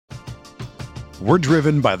We're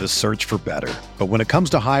driven by the search for better. But when it comes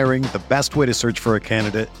to hiring, the best way to search for a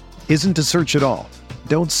candidate isn't to search at all.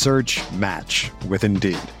 Don't search, match with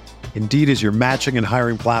Indeed. Indeed is your matching and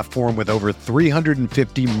hiring platform with over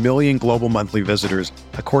 350 million global monthly visitors,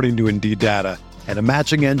 according to Indeed data, and a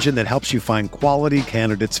matching engine that helps you find quality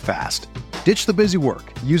candidates fast. Ditch the busy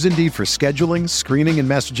work. Use Indeed for scheduling, screening, and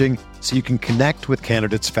messaging so you can connect with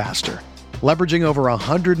candidates faster. Leveraging over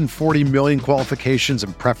 140 million qualifications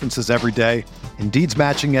and preferences every day, Indeed's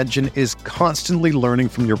matching engine is constantly learning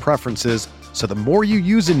from your preferences, so the more you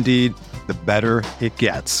use Indeed, the better it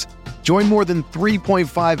gets. Join more than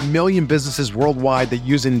 3.5 million businesses worldwide that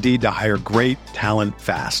use Indeed to hire great talent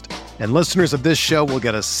fast. And listeners of this show will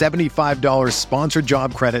get a $75 sponsored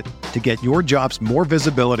job credit to get your jobs more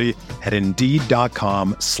visibility at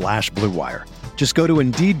Indeed.com/Blue Wire. Just go to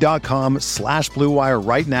Indeed.com/Blue Wire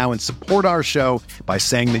right now and support our show by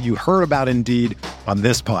saying that you heard about Indeed on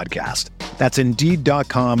this podcast. That's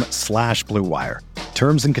Indeed.com/Blue Wire.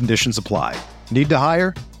 Terms and conditions apply. Need to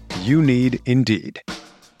hire? You need Indeed.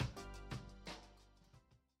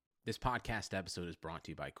 This podcast episode is brought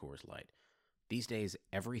to you by Coors Light. These days,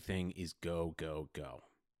 everything is go, go, go.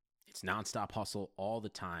 It's nonstop hustle all the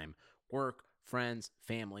time. Work, friends,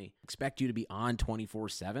 family, expect you to be on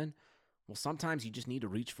 24/7. Well, sometimes you just need to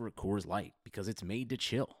reach for a Coors Light because it's made to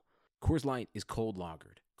chill. Coors Light is cold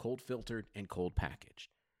lagered, cold filtered, and cold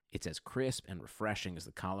packaged. It's as crisp and refreshing as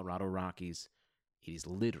the Colorado Rockies. It is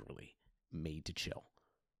literally made to chill.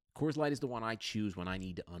 Coors Light is the one I choose when I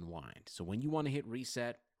need to unwind. So when you want to hit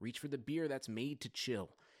reset, reach for the beer that's made to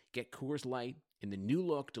chill. Get Coors Light in the new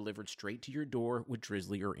look delivered straight to your door with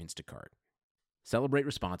Drizzly or Instacart. Celebrate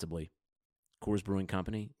responsibly. Coors Brewing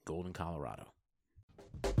Company, Golden, Colorado.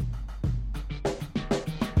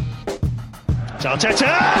 Arteta!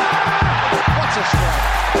 What a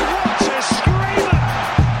strike! What a screamer!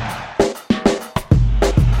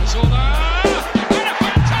 Zola! And a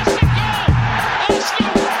fantastic goal!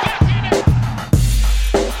 Arsenal back in it!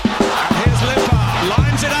 And here's Limpar,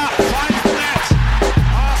 lines it up, finds the net.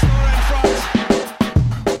 Arsenal in front.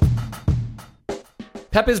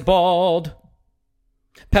 Pep is bald.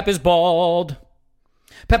 Pep is bald.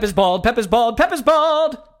 Pep is bald. Pep is bald. Pep is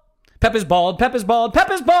bald. Pep is bald. Pep is bald.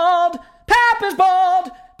 Pep is bald. Pep is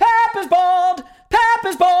bald. Pep is bald. Pep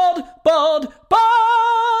is bald. Bald.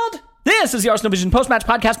 Bald. This is the Arsenal Vision post-match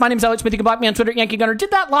podcast. My name is Elliot Smith. You can block me on Twitter at Yankee Gunner.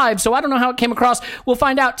 Did that live, so I don't know how it came across. We'll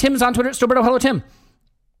find out. Tim's on Twitter at Storberto. Hello, Tim.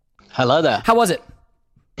 Hello there. How was it?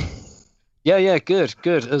 Yeah, good.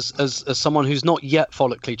 As someone who's not yet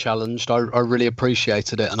follically challenged, I really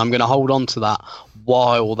appreciated it, and I'm going to hold on to that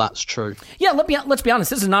while that's true. Yeah, let's be honest.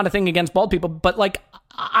 This is not a thing against bald people, but like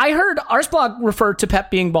I heard Arsblog refer to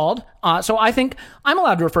Pep being bald, so I think I'm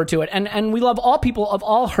allowed to refer to it. And we love all people of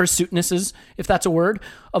all hirsutenesses, if that's a word,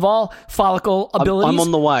 of all follicle abilities. I'm on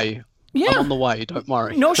the way. Yeah. I'm on the way. Don't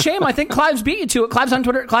worry. No shame. I think Clive's beat you to it. Clive's on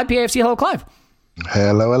Twitter. Clive PAFC. Hello, Clive.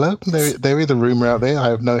 Hello. There is a rumor out there. I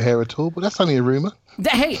have no hair at all, but that's only a rumor.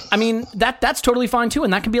 Hey, I mean that's totally fine too,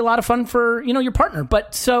 and that can be a lot of fun for your partner.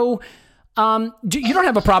 But so, you don't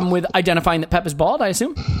have a problem with identifying that Pep is bald, I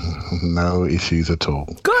assume? No issues at all.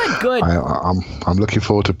 Good. I'm looking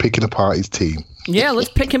forward to picking apart his team. Yeah, let's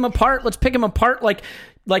pick him apart.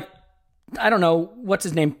 Like I don't know what's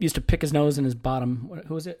his name used to pick his nose and his bottom.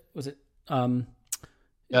 Who was it? Was it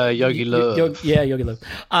Yogi Löw? Yogi Löw.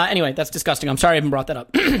 Anyway, that's disgusting. I'm sorry I even brought that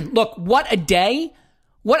up. Look, what a day.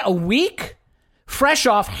 What a week. Fresh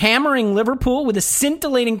off hammering Liverpool with a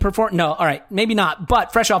scintillating performance. No, all right, maybe not.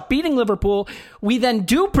 But fresh off beating Liverpool, we then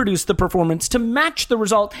do produce the performance to match the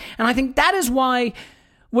result. And I think that is why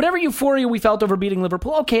whatever euphoria we felt over beating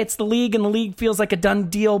Liverpool, okay, it's the league and the league feels like a done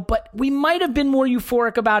deal, but we might have been more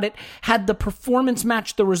euphoric about it had the performance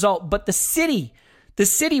matched the result. But the City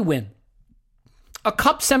win. A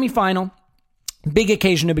cup semifinal, big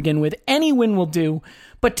occasion to begin with. Any win will do,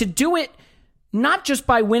 but to do it not just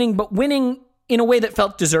by winning, but winning in a way that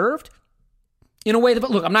felt deserved. In a way that,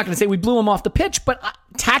 look, I'm not going to say we blew them off the pitch, but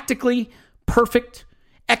tactically perfect.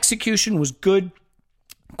 Execution was good.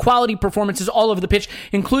 Quality performances all over the pitch,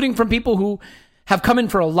 including from people who have come in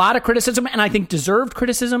for a lot of criticism and I think deserved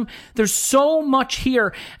criticism. There's so much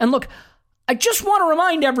here. And look, I just want to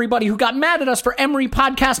remind everybody who got mad at us for Emery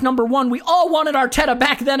podcast number 1. We all wanted Arteta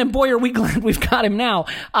back then, and boy, are we glad we've got him now.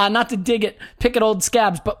 Not to pick at old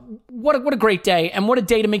scabs, but what a great day, and what a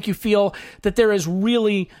day to make you feel that there is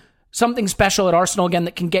really something special at Arsenal again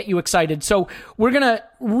that can get you excited. So we're going to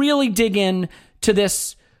really dig in to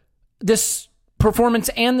this performance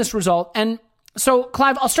and this result. And so,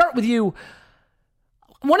 Clive, I'll start with you.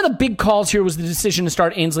 One of the big calls here was the decision to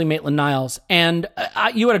start Ainsley Maitland-Niles, and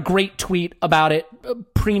you had a great tweet about it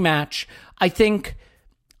pre-match. I think,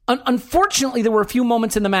 unfortunately, there were a few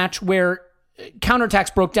moments in the match where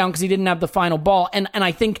counterattacks broke down because he didn't have the final ball, and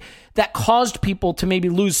I think that caused people to maybe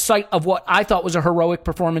lose sight of what I thought was a heroic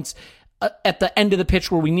performance at the end of the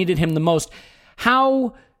pitch where we needed him the most.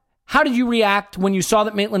 How did you react when you saw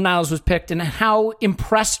that Maitland-Niles was picked, and how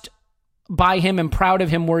impressed by him and proud of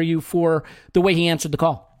him were you for the way he answered the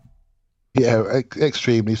call? Yeah,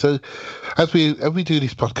 extremely. So as we do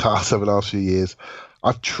these podcasts over the last few years,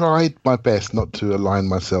 I've tried my best not to align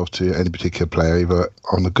myself to any particular player, either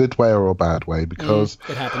on a good way or a bad way, because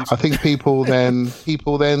I think people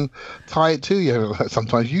then tie it to you.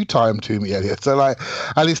 Sometimes you tie them to me, Elliot. So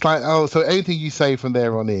and it's like, oh, so anything you say from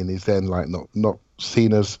there on in is then not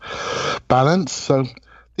seen as balanced. So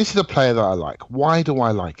this is a player that I like. Why do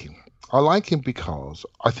I like him? I like him because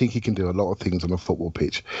I think he can do a lot of things on a football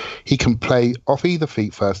pitch. He can play off either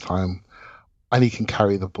feet first time, and he can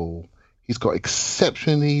carry the ball. He's got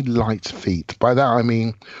exceptionally light feet. By that, I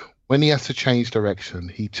mean, when he has to change direction,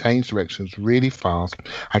 he changes directions really fast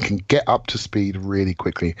and can get up to speed really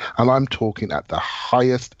quickly. And I'm talking at the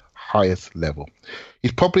highest level.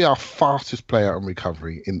 He's probably our fastest player on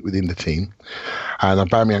recovery within the team. And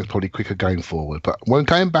Aubameyang's probably quicker going forward. But when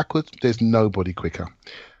going backwards, there's nobody quicker.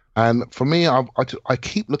 And for me, I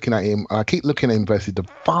keep looking at him, and I keep looking at him versus the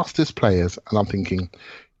fastest players, and I'm thinking,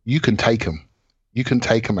 you can take him. You can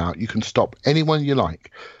take him out. You can stop anyone you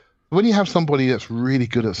like. When you have somebody that's really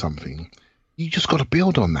good at something, you just got to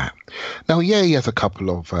build on that. Now, yeah, he has a couple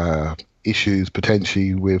of issues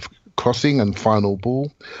potentially with crossing and final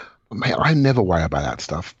ball. But, mate, I never worry about that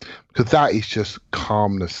stuff, because that is just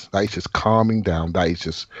calmness. That is just calming down. That is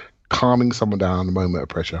just calming someone down in a moment of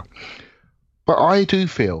pressure. But I do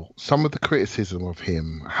feel some of the criticism of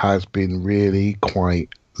him has been really quite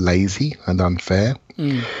lazy and unfair.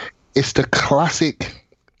 It's the classic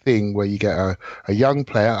thing where you get a young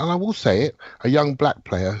player, and I will say it, a young black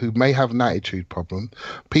player who may have an attitude problem.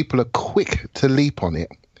 People are quick to leap on it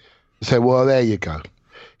and say, well, there you go.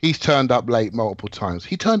 He's turned up late multiple times.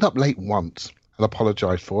 He turned up late once and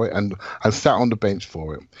apologised for it and sat on the bench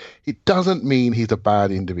for it. It doesn't mean he's a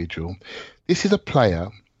bad individual. This is a player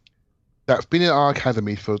that's been in our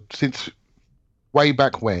academy since way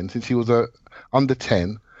back when, since he was under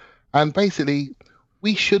 10. And basically,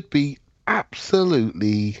 we should be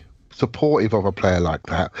absolutely supportive of a player like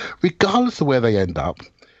that, regardless of where they end up.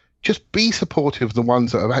 Just be supportive of the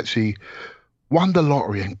ones that have actually won the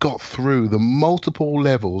lottery and got through the multiple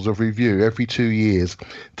levels of review every 2 years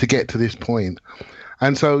to get to this point.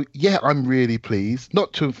 And so, yeah, I'm really pleased,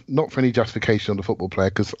 not for any justification on the football player,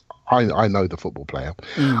 because I know the football player.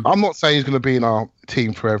 I'm not saying he's going to be in our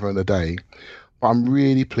team forever and a day, but I'm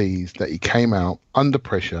really pleased that he came out under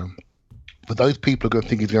pressure. For those people who are going to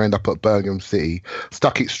think he's going to end up at Birmingham City,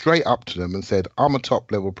 stuck it straight up to them and said, I'm a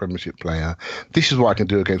top-level Premiership player. This is what I can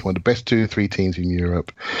do against one of the best 2 or 3 teams in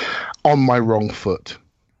Europe, on my wrong foot,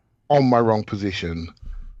 on my wrong position.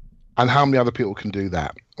 And how many other people can do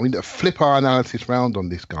that? I mean, to flip our analysis round on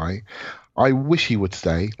this guy, I wish he would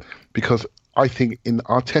stay, because I think in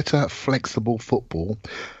Arteta flexible football,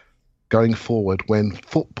 going forward, when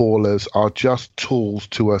footballers are just tools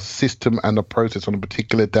to a system and a process on a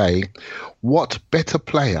particular day, what better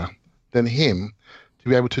player than him to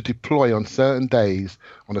be able to deploy on certain days,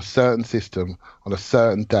 on a certain system, on a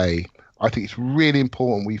certain day? I think it's really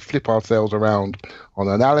important we flip ourselves around on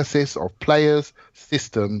analysis of players,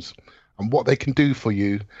 systems, and what they can do for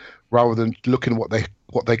you, rather than looking at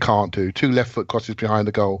what they can't do. 2 left foot crosses behind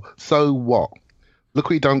the goal. So what? Look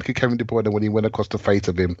what he done to Kevin De Bruyne when he went across the face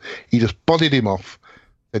of him. He just bodied him off.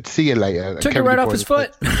 Said, see you later. Took it right off his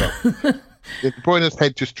foot. De Bruyne's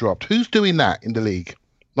head just dropped. Who's doing that in the league?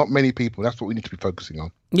 Not many people. That's what we need to be focusing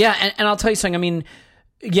on. Yeah, and I'll tell you something. I mean,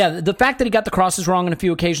 yeah, the fact that he got the crosses wrong on a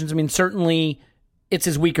few occasions, I mean, certainly it's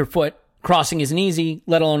his weaker foot. Crossing isn't easy,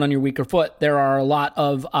 let alone on your weaker foot. There are a lot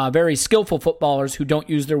of very skillful footballers who don't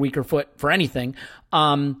use their weaker foot for anything.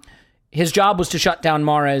 His job was to shut down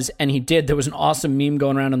Mahrez, and he did. There was an awesome meme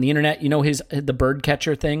going around on the internet. You know the bird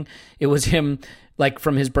catcher thing? It was him, like,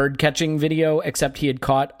 from his bird catching video, except he had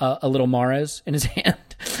caught a little Mahrez in his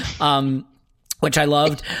hand, which I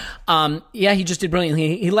loved. Yeah, he just did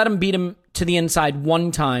brilliantly. He let him beat him to the inside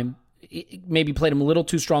one time. He maybe played him a little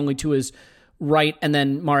too strongly to his right, and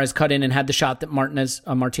then Mahrez cut in and had the shot that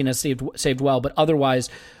Martinez saved well. But otherwise,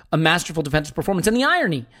 a masterful defensive performance. And the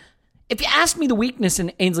irony, if you ask me the weakness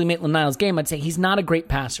in Ainsley Maitland-Niles' game, I'd say he's not a great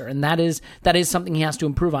passer, and that is something he has to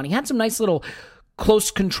improve on. He had some nice little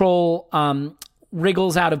close control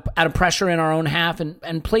wriggles out of pressure in our own half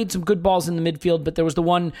and played some good balls in the midfield, but there was the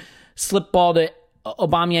one slip ball to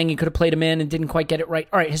Aubameyang. He could have played him in and didn't quite get it right.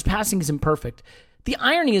 All right, his passing is imperfect. The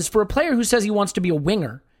irony is, for a player who says he wants to be a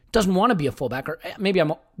winger, doesn't want to be a fullback, or maybe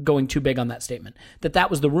I'm going too big on that statement, that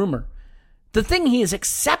was the rumor. The thing he is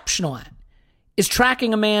exceptional at is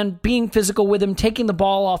tracking a man, being physical with him, taking the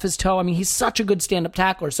ball off his toe. I mean, he's such a good stand-up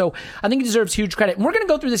tackler. So I think he deserves huge credit. And we're going to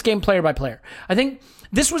go through this game player by player. I think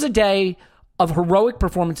this was a day of heroic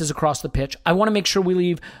performances across the pitch. I want to make sure we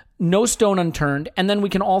leave no stone unturned, and then we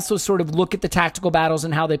can also sort of look at the tactical battles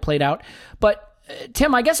and how they played out. But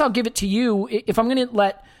Tim, I guess I'll give it to you. If I'm going to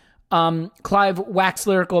let Clive wax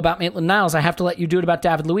lyrical about Maitland-Niles, I have to let you do it about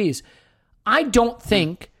David Luiz. I don't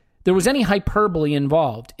think there was any hyperbole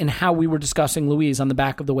involved in how we were discussing Luiz on the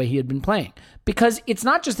back of the way he had been playing. Because it's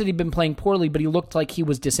not just that he'd been playing poorly, but he looked like he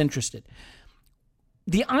was disinterested.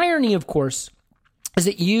 The irony, of course, is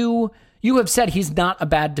that you have said he's not a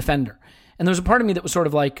bad defender. And there was a part of me that was sort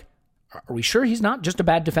of like, are we sure he's not just a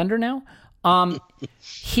bad defender now?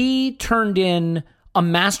 He turned in a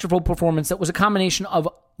masterful performance that was a combination of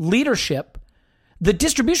leadership, the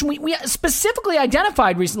distribution. We specifically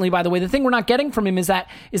identified recently, by the way, the thing we're not getting from him is that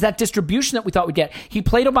distribution that we thought we'd get. He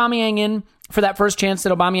played Aubameyang in for that first chance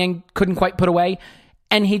that Aubameyang couldn't quite put away,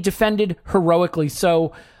 and he defended heroically.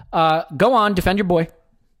 So go on, defend your boy.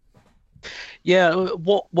 Yeah,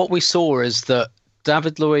 what we saw is that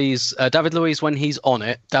David Luiz, when he's on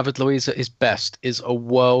it, David Luiz at his best is a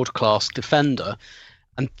world-class defender.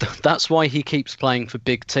 And that's why he keeps playing for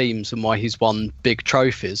big teams and why he's won big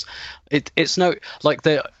trophies. It's no, like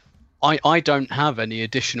I don't have any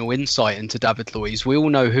additional insight into David Luiz. We all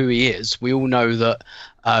know who he is. We all know that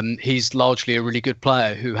he's largely a really good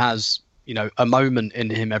player who has, a moment in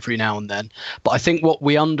him every now and then. But I think what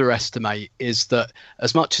we underestimate is that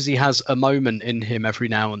as much as he has a moment in him every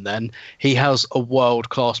now and then, he has a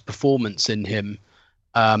world-class performance in him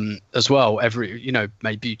as well,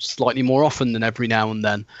 maybe slightly more often than every now and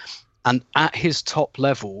then. And at his top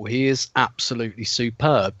level, he is absolutely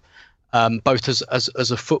superb, both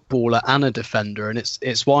as a footballer and a defender. And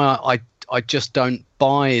it's why I just don't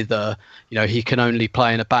buy he can only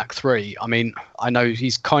play in a back three. I mean, I know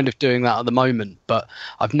he's kind of doing that at the moment, but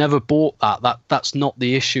I've never bought that. That's not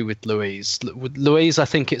the issue with Luiz. With Luiz, I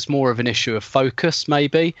think it's more of an issue of focus,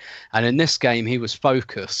 maybe. And in this game, he was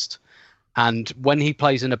focused. And when he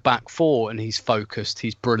plays in a back four and he's focused,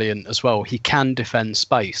 he's brilliant as well. He can defend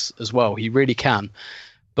space as well. He really can.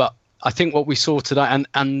 But I think what we saw today,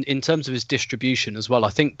 and in terms of his distribution as well,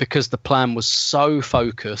 I think because the plan was so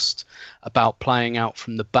focused about playing out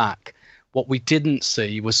from the back, what we didn't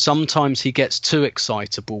see was sometimes he gets too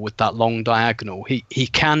excitable with that long diagonal. He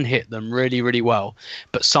can hit them really, really well,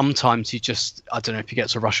 but sometimes he just, I don't know if he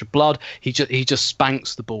gets a rush of blood, he just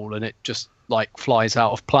spanks the ball and it just like flies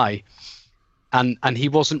out of play. And he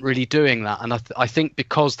wasn't really doing that. And I think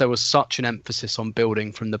because there was such an emphasis on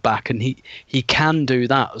building from the back, and he can do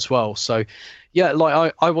that as well. So, yeah,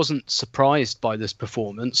 like I wasn't surprised by this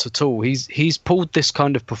performance at all. He's pulled this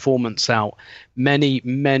kind of performance out many,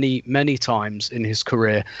 many, many times in his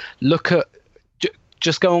career.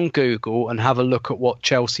 Just go on Google and have a look at what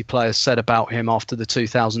Chelsea players said about him after the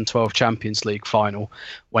 2012 Champions League final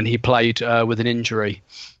when he played with an injury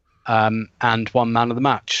and won man of the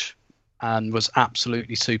match. And was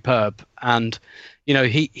absolutely superb. And,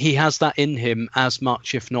 he has that in him as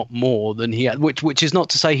much, if not more, than he had, which is not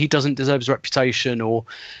to say he doesn't deserve his reputation or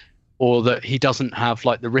that he doesn't have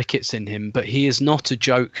like the rickets in him, but he is not a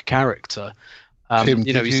joke character. Tim,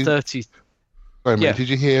 he's 30. Sorry, man, did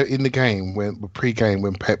you hear in the game pre-game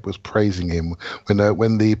when Pep was praising him,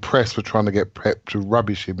 when the press were trying to get Pep to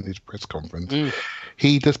rubbish him in his press conference?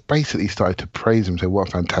 He just basically started to praise him, say, what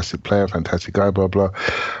a fantastic player, fantastic guy, blah, blah,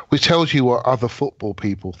 which tells you what other football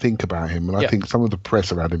people think about him. And I think some of the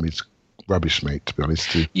press around him is rubbish, mate, to be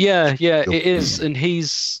honest. Yeah, it is. And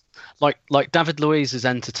he's like David Luiz's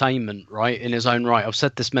entertainment, right, in his own right. I've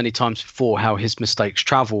said this many times before, how his mistakes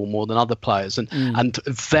travel more than other players. And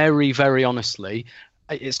very, very honestly,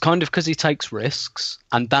 it's kind of because he takes risks,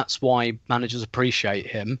 and that's why managers appreciate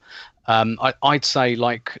him. I'd say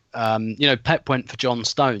Pep went for John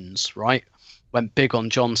Stones, right? Went big on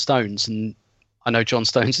John Stones, and I know John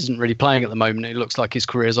Stones isn't really playing at the moment. It looks like his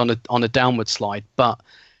career is on a downward slide, but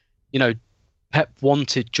Pep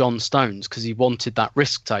wanted John Stones because he wanted that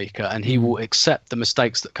risk taker, and he will accept the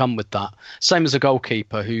mistakes that come with that. Same as a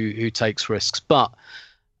goalkeeper who takes risks, but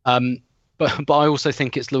I also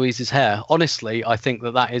think it's Luiz's hair. Honestly, I think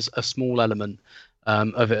that is a small element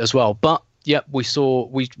of it as well. But yeah, we saw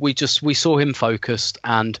him focused,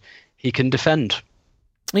 and he can defend.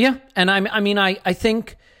 Yeah, and I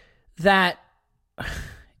think that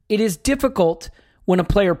it is difficult when a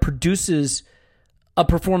player produces a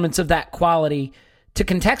performance of that quality to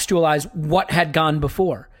contextualize what had gone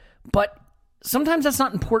before. But sometimes that's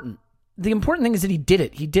not important. The important thing is that he did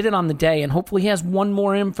it. He did it on the day, and hopefully he has one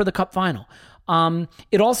more in for the Cup final.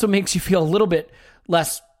 It also makes you feel a little bit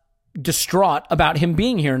less distraught about him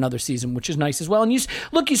being here another season, which is nice as well. And you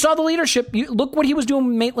saw the leadership. Look what he was doing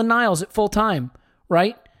with Maitland-Niles at full time,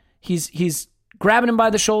 right? He's grabbing him by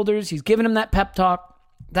the shoulders. He's giving him that pep talk.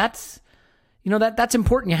 That's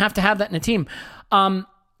important. You have to have that in a team.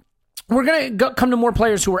 We're going to come to more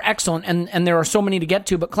players who are excellent, and there are so many to get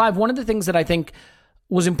to. But Clive, one of the things that I think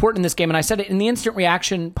was important in this game, and I said it in the instant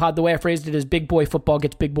reaction pod, the way I phrased it is big boy football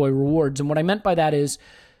gets big boy rewards. And what I meant by that is,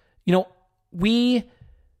 we,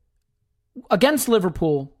 against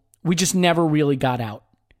Liverpool, we just never really got out.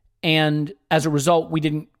 And as a result, we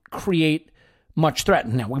didn't create much threat.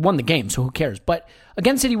 Now, we won the game, so who cares? But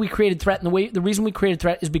against City, we created threat, and the reason we created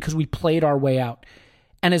threat is because we played our way out.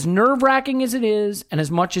 And as nerve-wracking as it is, and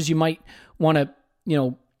as much as you might want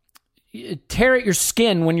to, tear at your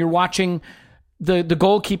skin when you're watching the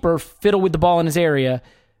goalkeeper fiddle with the ball in his area,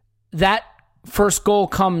 that first goal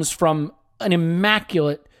comes from an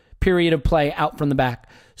immaculate period of play out from the back.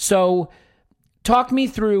 So talk me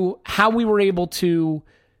through how we were able to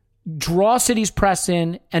draw City's press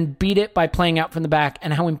in and beat it by playing out from the back,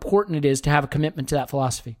 and how important it is to have a commitment to that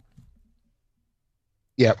philosophy.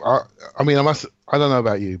 Yeah, I don't know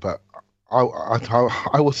about you, but I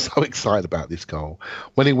was so excited about this goal.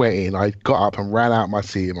 When it went in, I got up and ran out my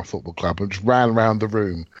seat in my football club and just ran around the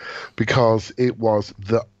room because it was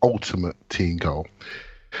the ultimate team goal.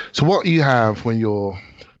 So what you have when you're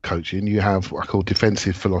coaching, you have what I call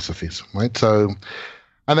defensive philosophies, right? So,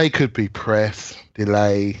 and they could be press,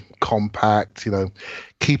 delay, compact,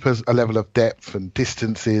 keep us a level of depth and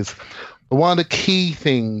distances. But one of the key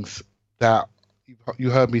things that you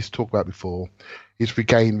heard me talk about before is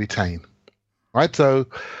regain, retain, right? So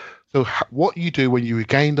what you do when you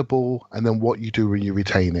regain the ball, and then what you do when you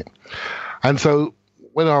retain it. And so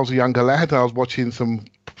when I was a younger lad, I was watching some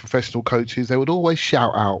professional coaches. They would always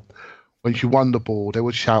shout out when you won the ball. They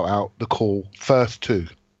would shout out the call first two,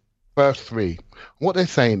 first three. What they're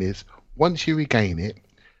saying is, once you regain it,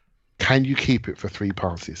 can you keep it for three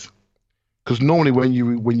passes? Because normally when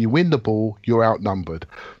you win the ball, you're outnumbered.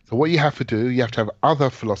 So what you have to do, you have to have other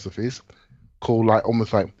philosophies called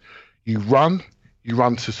almost like you run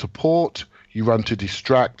to support, you run to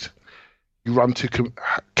distract, you run to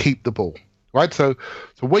keep the ball, right? So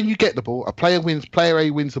when you get the ball, player A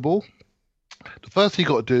wins the ball. The first thing you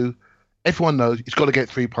got to do, everyone knows he's got to get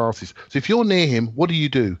three passes. So if you're near him, what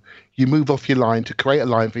do? You move off your line to create a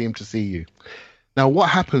line for him to see you. Now, what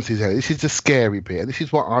happens is, this is the scary bit, and this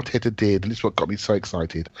is what Arteta did, and this is what got me so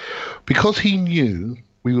excited. Because he knew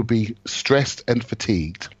we would be stressed and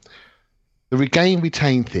fatigued, the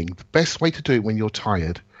regain-retain thing, the best way to do it when you're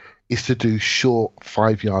tired is to do short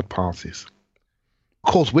 5-yard passes.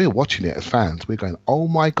 Of course, we're watching it as fans. We're going, oh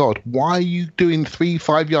my God, why are you doing 3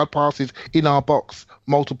 5-yard passes in our box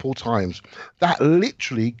multiple times? That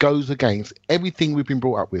literally goes against everything we've been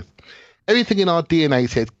brought up with. Everything in our DNA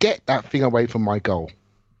says, get that thing away from my goal.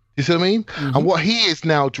 You see what I mean? Mm-hmm. And what he is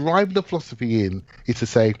now driving the philosophy in is to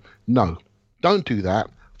say, no, don't do that.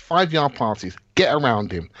 5-yard passes, get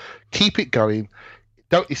around him. Keep it going.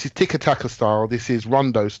 This is tiki-taka style. This is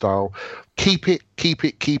rondo style. Keep it.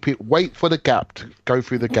 Wait for the gap to go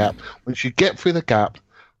through the gap. Once you get through the gap,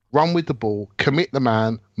 run with the ball, commit the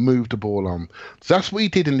man, move the ball on. So that's what he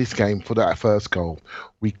did in this game for that first goal.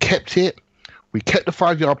 We kept it. We kept the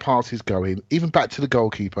 5-yard passes going, even back to the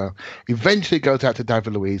goalkeeper. Eventually it goes out to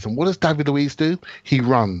David Luiz. And what does David Luiz do? He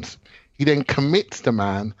runs. He then commits the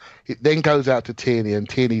man. It then goes out to Tierney, and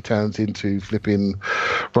Tierney turns into flipping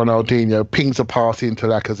Ronaldinho, pings a pass into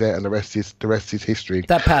Lacazette, and the rest is history.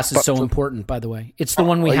 That pass is so important, by the way. It's the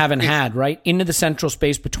one we haven't had, right? Into the central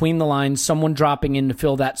space, between the lines, someone dropping in to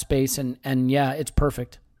fill that space, and yeah, it's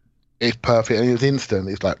perfect. It's perfect, and it's instant.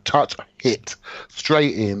 It's like touch, hit,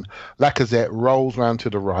 straight in. Lacazette rolls round to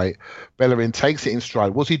the right. Bellerin takes it in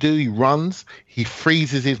stride. What's he do? He runs. He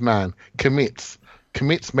freezes his man. Commits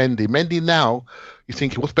Mendy. Mendy now, you're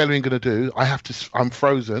thinking, what's Bellerin going to do? I'm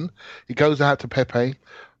frozen. He goes out to Pepe.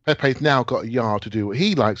 Pepe's now got a yard to do what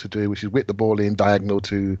he likes to do, which is whip the ball in diagonal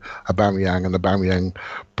to Aubameyang, and Aubameyang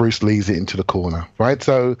Bruce Lee's it into the corner, right?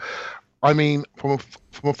 So, I mean, from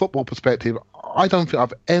a football perspective, I don't think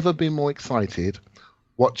I've ever been more excited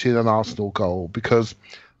watching an Arsenal goal, because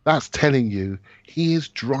that's telling you he is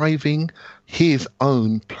driving his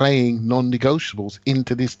own playing non-negotiables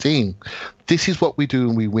into this team. This is what we do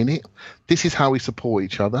when we win it. This is how we support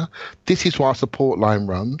each other. This is why our support line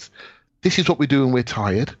runs. This is what we do when we're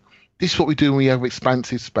tired. This is what we do when we have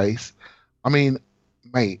expansive space. I mean,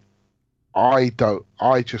 mate, I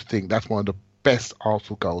just think that's one of the best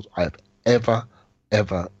Arsenal goals I have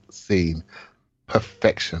ever seen.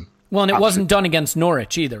 Perfection. Well, and it wasn't done against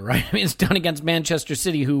Norwich either, right? I mean, it's done against Manchester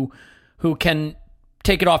City, who can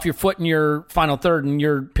take it off your foot in your final third, and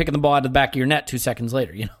you're picking the ball out of the back of your net 2 seconds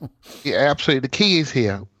later, you know? Yeah, absolutely. The key is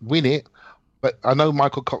here, win it. But I know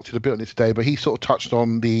Michael Cox did a bit on it today, but he sort of touched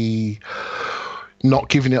on the not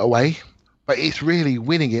giving it away. But it's really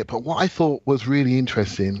winning it. But what I thought was really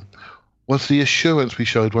interesting was the assurance we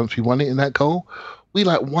showed once we won it in that goal. We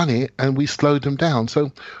won it and we slowed them down.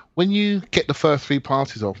 So when you get the first 3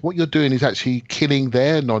 passes off, what you're doing is actually killing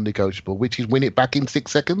their non-negotiable, which is win it back in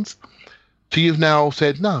 6 seconds. So you've now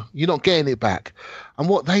said, no, you're not getting it back. And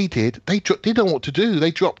what they did, they didn't know what to do.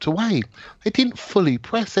 They dropped away. They didn't fully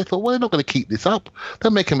press. They thought, well, they're not going to keep this up.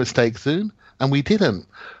 They'll make a mistake soon. And we didn't.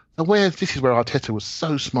 And whereas this is where Arteta was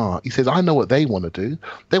so smart. He says, I know what they want to do.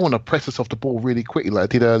 They want to press us off the ball really quickly like I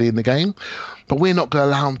did early in the game. But we're not going to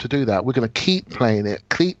allow them to do that. We're going to keep playing it,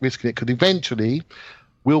 keep risking it, because eventually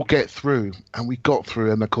we'll get through. And we got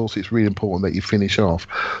through. And, of course, it's really important that you finish off.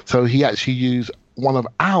 So he actually used one of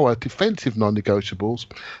our defensive non-negotiables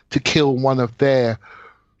to kill one of their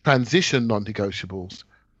transition non-negotiables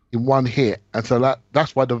in one hit. And so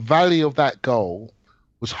that's why the value of that goal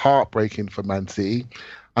was heartbreaking for Man City.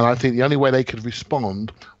 And I think the only way they could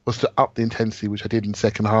respond was to up the intensity, which I did in the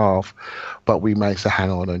second half. But we managed to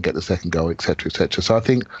hang on and get the second goal, etc., etc. So I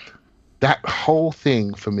think that whole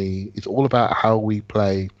thing for me is all about how we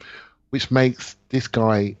play, which makes this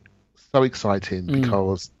guy so exciting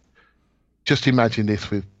because just imagine this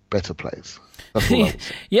with better players. That's all I would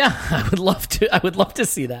say. Yeah, I would love to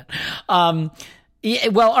see that. Yeah,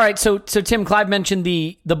 well, all right. So Tim, Clive mentioned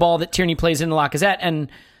the ball that Tierney plays into Lacazette, and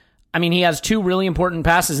I mean, he has 2 really important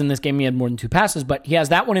passes in this game. He had more than 2 passes, but he has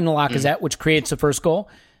that one into Lacazette, which creates the first goal,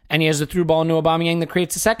 and he has the through ball into Aubameyang that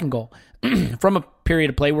creates the second goal from a period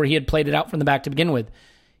of play where he had played it out from the back to begin with.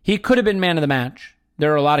 He could have been man of the match.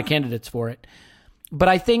 There are a lot of candidates for it, but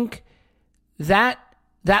I think that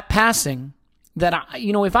passing that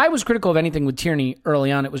if I was critical of anything with Tierney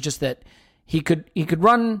early on, it was just that he could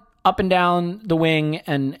run up and down the wing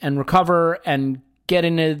and recover and get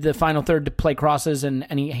into the final third to play crosses, and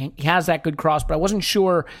he has that good cross, but I wasn't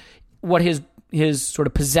sure what his sort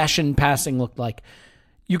of possession passing looked like.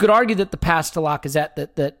 You could argue that the pass to Lacazette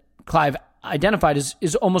that Clive identified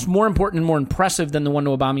is almost more important and more impressive than the one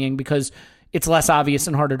to Aubameyang because it's less obvious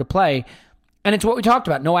and harder to play. And it's what we talked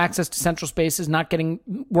about. No access to central spaces, not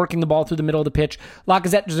working the ball through the middle of the pitch.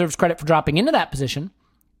 Lacazette deserves credit for dropping into that position.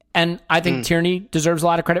 And I think Tierney deserves a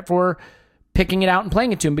lot of credit for picking it out and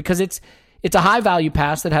playing it to him because it's a high value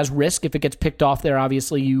pass that has risk. If it gets picked off there,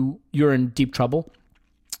 obviously you're in deep trouble.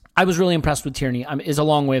 I was really impressed with Tierney, is a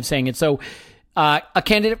long way of saying it. So a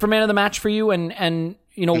candidate for man of the match for you, and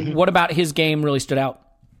what about his game really stood out?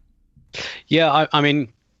 Yeah, I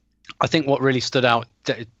mean, I think what really stood out,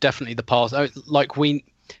 definitely the pass. And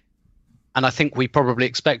I think we probably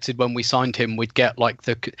expected when we signed him, we'd get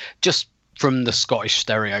just from the Scottish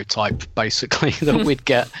stereotype, basically, that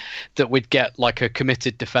we'd get like a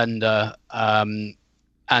committed defender. And,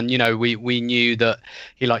 we knew that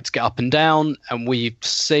he liked to get up and down, and we've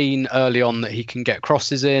seen early on that he can get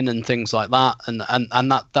crosses in and things like that.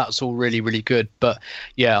 And that's all really, really good. But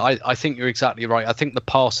yeah, I think you're exactly right. I think the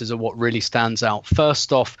passes are what really stands out.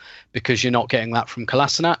 First off, because you're not getting that from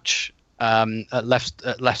Kolasinac at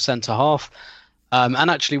left centre half. And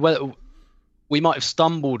actually, we might have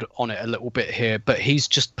stumbled on it a little bit here, but he's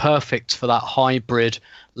just perfect for that hybrid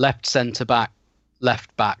left centre back,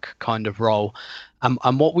 left back kind of role.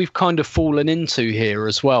 And what we've kind of fallen into here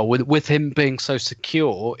as well, with him being so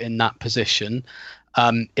secure in that position,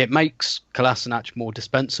 it makes Kolasinac more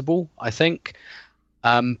dispensable, I think.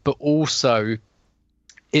 But also,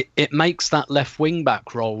 it makes that left wing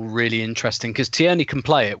back role really interesting because Tierney can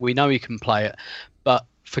play it. We know he can play it. But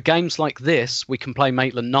for games like this, we can play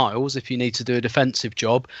Maitland-Niles if you need to do a defensive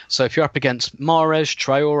job. So if you're up against Mahrez,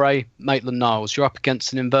 Traore, Maitland-Niles, you're up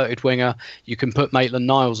against an inverted winger, you can put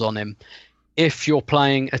Maitland-Niles on him. If you're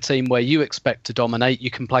playing a team where you expect to dominate,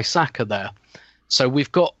 you can play Saka there. So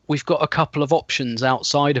we've got a couple of options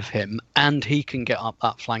outside of him, and he can get up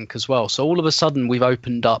that flank as well. So all of a sudden, we've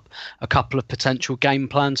opened up a couple of potential game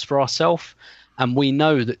plans for ourselves, and we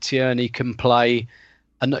know that Tierney can play,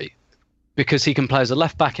 because he can play as a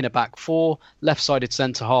left back in a back 4, left-sided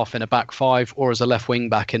centre half in a back 5, or as a left wing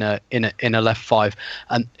back in a left 5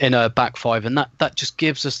 and in a back 5, and that just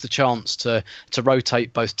gives us the chance to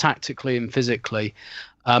rotate both tactically and physically.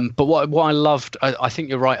 But what I loved, I think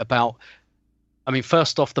you're right about I mean,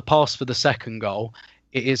 first off, the pass for the second goal,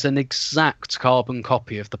 it is an exact carbon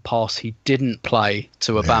copy of the pass he didn't play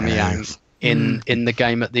to Aubameyang in the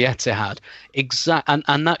game at the Etihad.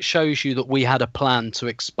 And that shows you that we had a plan to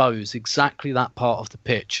expose exactly that part of the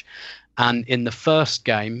pitch. And in the first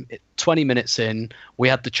game, 20 minutes in, we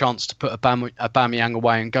had the chance to put Aubameyang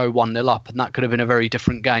away and go 1-0 up, and that could have been a very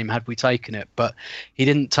different game had we taken it. But he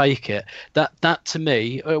didn't take it. That to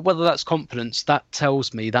me, whether that's confidence, that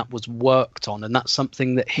tells me that was worked on, and that's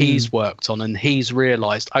something that he's worked on, and he's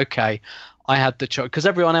realised, okay, I had the choice, because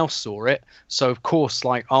everyone else saw it. So, of course,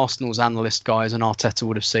 like Arsenal's analyst guys and Arteta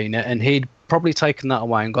would have seen it, and he'd probably taken that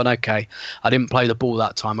away and gone, okay, I didn't play the ball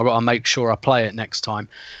that time. I've got to make sure I play it next time.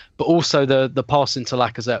 But also the pass into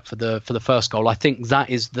Lacazette for the first goal, I think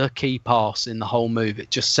that is the key pass in the whole move.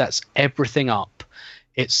 It just sets everything up.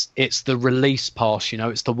 It's the release pass,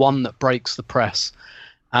 it's the one that breaks the press.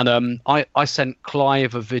 And I sent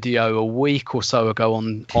Clive a video a week or so ago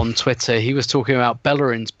on Twitter. He was talking about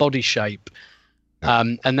Bellerin's body shape.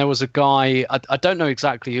 And there was a guy, I don't know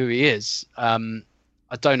exactly who he is.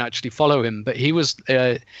 I don't actually follow him, but he's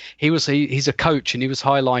a coach, and he was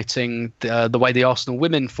highlighting the way the Arsenal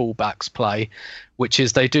women fullbacks play, which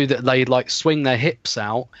is they like swing their hips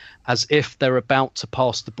out as if they're about to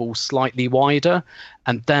pass the ball slightly wider,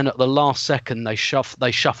 and then at the last second they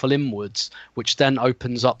shuffle inwards, which then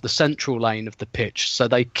opens up the central lane of the pitch. So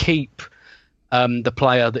they keep the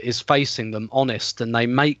player that is facing them honest, and they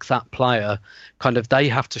make that player they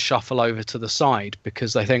have to shuffle over to the side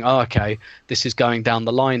because they think, oh, okay, this is going down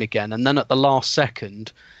the line again. And then at the last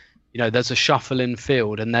second, there's a shuffle in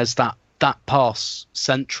field, and there's that pass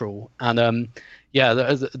central. And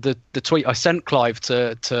the tweet I sent Clive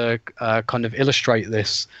to kind of illustrate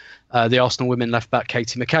this, the Arsenal women left back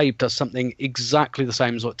Katie McCabe does something exactly the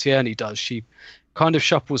same as what Tierney does. She kind of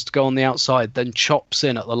shuffles to go on the outside, then chops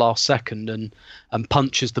in at the last second and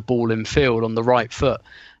punches the ball in field on the right foot.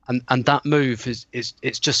 And that move is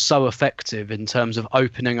it's just so effective in terms of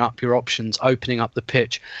opening up your options, opening up the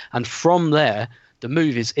pitch. And from there, the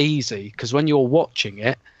move is easy because when you're watching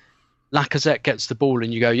it, Lacazette gets the ball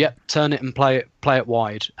and you go, yep, turn it and play it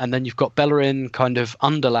wide. And then you've got Bellerin kind of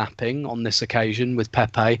underlapping on this occasion with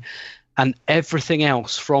Pepe. And everything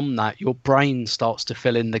else from that, your brain starts to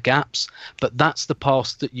fill in the gaps. But that's the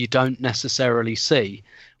pass that you don't necessarily see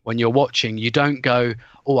when you're watching. You don't go,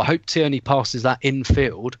 oh, I hope Tierney passes that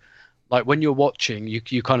infield. Like when you're watching,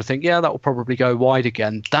 you kind of think, yeah, that will probably go wide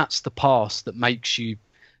again. That's the pass that makes you,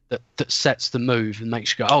 that sets the move and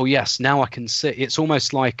makes you go, oh, yes, now I can see. It's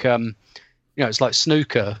almost like, it's like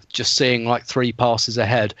snooker, just seeing like 3 passes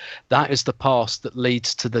ahead. That is the pass that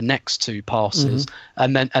leads to the next 2 passes.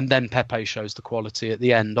 Mm-hmm. And then Pepe shows the quality at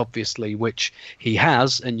the end, obviously, which he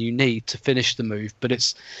has and you need to finish the move. But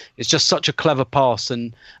it's just such a clever pass.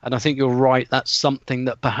 And I think you're right. That's something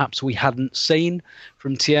that perhaps we hadn't seen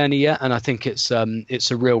from Tierney yet. And I think it's a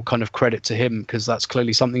real kind of credit to him because that's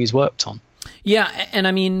clearly something he's worked on. Yeah. And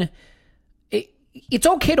I mean, it's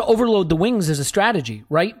okay to overload the wings as a strategy,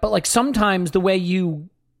 right? But like sometimes the way you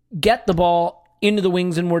get the ball into the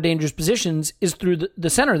wings in more dangerous positions is through the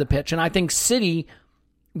center of the pitch. And I think City,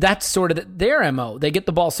 that's sort of their MO. They get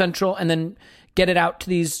the ball central and then get it out to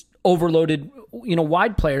these overloaded,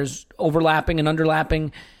 wide players overlapping and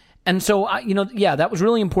underlapping. And so, that was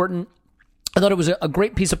really important. I thought it was a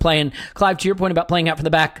great piece of play. And Clive, to your point about playing out from the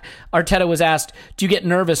back, Arteta was asked, do you get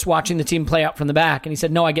nervous watching the team play out from the back? And he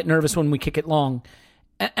said, no, I get nervous when we kick it long.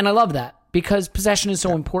 And I love that because possession is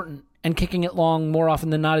so important. And kicking it long more often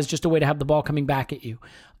than not is just a way to have the ball coming back at you.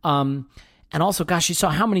 And also, gosh, you saw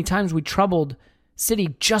how many times we troubled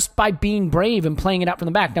City just by being brave and playing it out from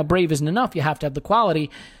the back. Now, brave isn't enough. You have to have the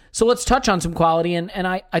quality. So let's touch on some quality. And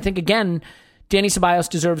I think, again, Danny Ceballos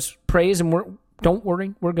deserves praise. And don't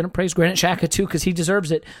worry, we're going to praise Granit Xhaka too because he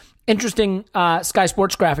deserves it. Interesting Sky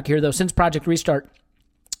Sports graphic here, though. Since Project Restart,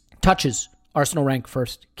 touches, Arsenal rank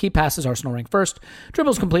first. Key passes, Arsenal rank first.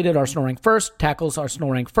 Dribbles completed, Arsenal rank first. Tackles, Arsenal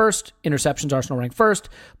rank first. Interceptions, Arsenal rank first.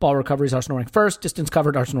 Ball recoveries, Arsenal rank first. Distance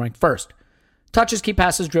covered, Arsenal rank first. Touches, key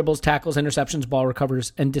passes, dribbles, tackles, interceptions, ball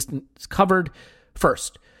recovers, and distance covered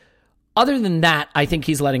first. Other than that, I think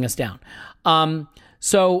he's letting us down.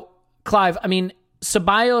 So, Clive, I mean,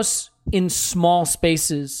 Ceballos in small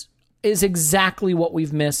spaces is exactly what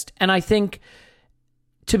we've missed. And I think,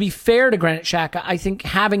 to be fair to Granit Xhaka, I think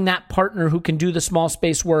having that partner who can do the small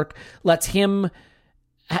space work lets him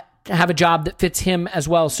have a job that fits him as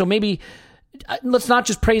well. So maybe let's not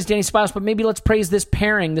just praise Danny Ceballos, but maybe let's praise this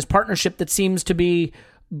pairing, this partnership that seems to be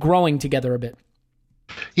growing together a bit.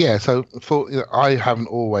 Yeah, so I haven't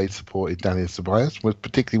always supported Daniel Ceballos,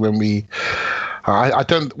 particularly when we I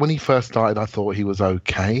don't. When he first started, I thought he was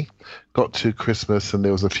okay. Got to Christmas and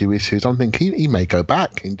there was a few issues. I'm thinking he may go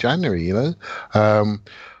back in January,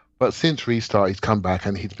 But since restart, he's come back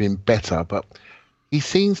and he's been better. But he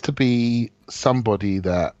seems to be somebody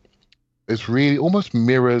that is really almost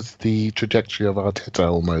mirrors the trajectory of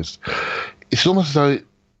Arteta. Almost, it's almost as though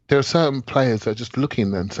there are certain players that are just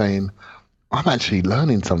looking and saying, "I'm actually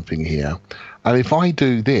learning something here, and if I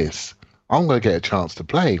do this, I'm going to get a chance to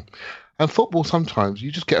play." And football, sometimes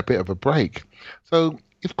you just get a bit of a break. So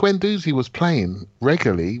if Guendouzi was playing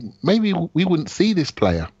regularly, maybe we wouldn't see this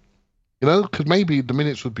player, because maybe the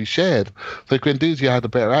minutes would be shared. So Guendouzi had a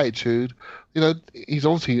better attitude. He's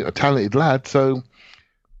obviously a talented lad. So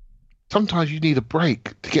sometimes you need a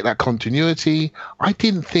break to get that continuity. I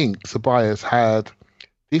didn't think Ceballos had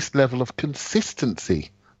this level of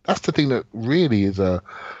consistency. That's the thing that really is a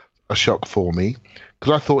shock for me,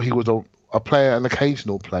 because I thought he was a player, an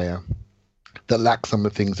occasional player that lacks some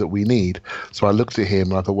of the things that we need. So I looked at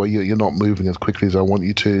him and I thought, well, you're not moving as quickly as I want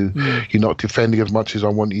you to. You're not defending as much as I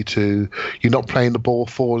want you to. You're not playing the ball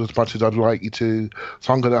forward as much as I'd like you to.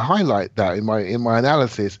 So I'm going to highlight that in my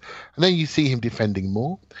analysis. And then you see him defending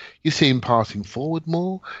more. You see him passing forward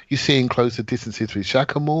more. You see him closer distances with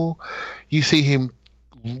Xhaka more. You see him,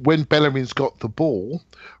 when Bellerin's got the ball,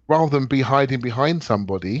 rather than be hiding behind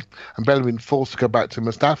somebody and Bellerin forced to go back to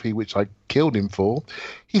Mustafi, which I killed him for,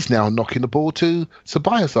 he's now knocking the ball to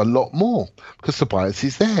Ceballos a lot more because Ceballos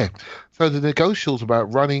is there. So the negotiables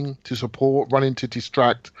about running to support, running to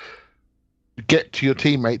distract, get to your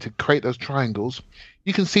teammate to create those triangles,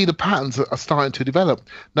 you can see the patterns that are starting to develop,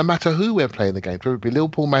 no matter who we're playing against, whether it be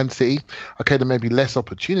Liverpool, Man City. Okay, there may be less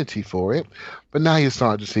opportunity for it, but now you're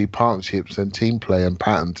starting to see partnerships and team play and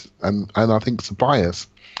patterns. And I think Ceballos,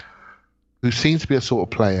 who seems to be a sort of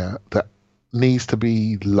player that needs to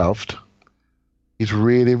be loved, is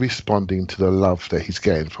really responding to the love that he's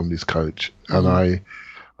getting from this coach. And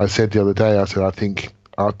I said the other day, I think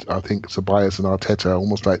Ceballos and Arteta are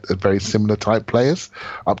almost like a very similar type players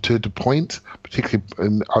up to the point, particularly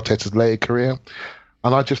in Arteta's later career.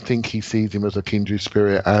 And I just think he sees him as a kindred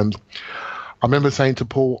spirit. And I remember saying to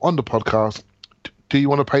Paul on the podcast, do you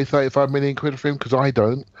want to pay 35 million quid for him? Because I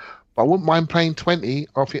don't. But I wouldn't mind paying 20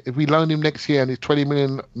 if we loan him next year and his 20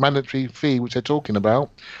 million mandatory fee, which they're talking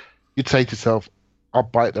about. You'd say to yourself, I'll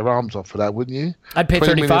bite their arms off for that, wouldn't you? I'd pay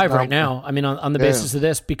 35 right now. I mean, on the basis of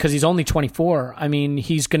this, because he's only 24. I mean,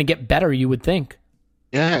 he's going to get better, you would think.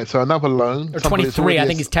 Yeah, so another loan. Or 23. I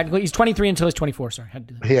think he's 23 until he's 24. Sorry, I had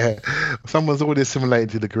to do that. Yeah, someone's already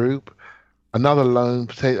assimilated to the group. Another loan,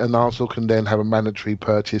 and Arsenal can then have a mandatory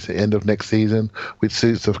purchase at the end of next season, which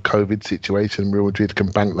suits the COVID situation. Real Madrid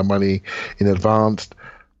can bank the money in advance.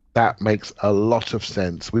 That makes a lot of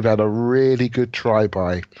sense. We've had a really good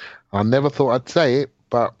try-by. I never thought I'd say it,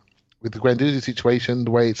 but with the Guendouzi situation,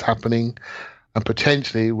 the way it's happening, and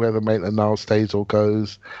potentially whether Maitland-Niles stays or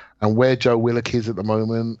goes, and where Joe Willock is at the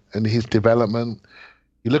moment and his development,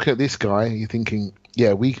 you look at this guy, you're thinking,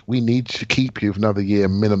 yeah, we need to keep you for another year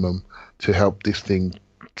minimum to help this thing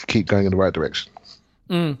keep going in the right direction.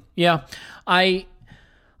 Yeah. I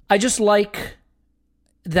just like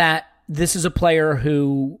that this is a player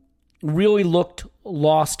who really looked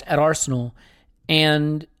lost at Arsenal,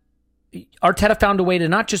 and Arteta found a way to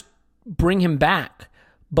not just bring him back,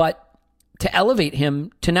 but to elevate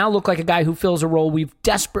him to now look like a guy who fills a role we've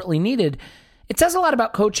desperately needed. It says a lot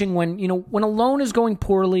about coaching when a loan is going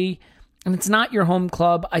poorly and it's not your home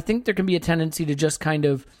club. I think there can be a tendency to just kind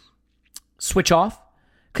of switch off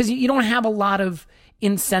because you don't have a lot of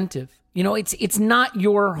incentive. It's not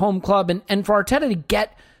your home club. And for Arteta to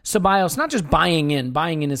get Ceballos, not just buying in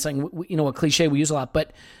is something, a cliche we use a lot,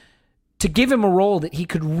 but to give him a role that he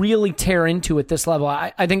could really tear into at this level.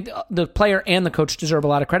 I think the player and the coach deserve a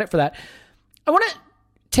lot of credit for that. I want to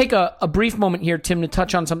take a brief moment here, Tim, to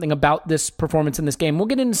touch on something about this performance in this game. We'll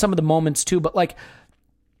get into some of the moments too, but I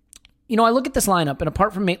look at this lineup, and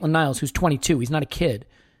apart from Maitland-Niles, who's 22, he's not a kid.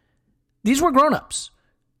 These were grown-ups.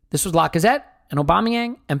 This was Lacazette and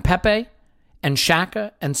Aubameyang and Pepe and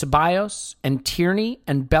Xhaka and Ceballos and Tierney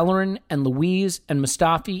and Bellerin and Luiz and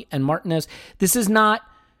Mustafi and Martinez. This is not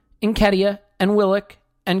Nketiah and Willock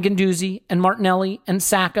and Guendouzi and Martinelli and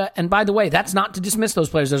Saka. And by the way, that's not to dismiss those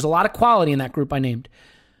players. There's a lot of quality in that group I named.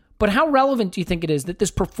 But how relevant do you think it is that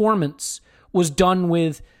this performance was done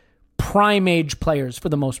with prime age players for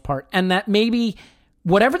the most part, and that maybe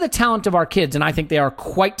whatever the talent of our kids, and I think they are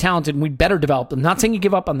quite talented and we'd better develop them, not saying you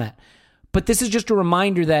give up on that, but this is just a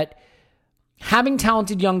reminder that having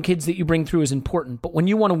talented young kids that you bring through is important. But when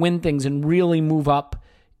you want to win things and really move up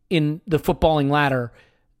in the footballing ladder,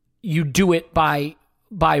 you do it by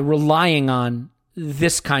relying on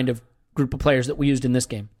this kind of group of players that we used in this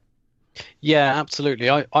game. Yeah, absolutely.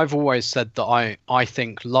 I've always said that I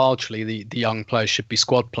think largely the young players should be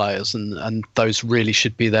squad players, and those really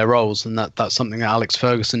should be their roles, and that's something that Alex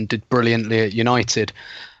Ferguson did brilliantly at United.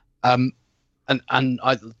 To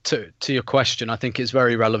your question, I think it's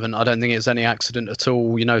very relevant. I don't think it's any accident at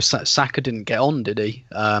all. Saka didn't get on, did he?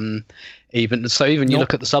 Even you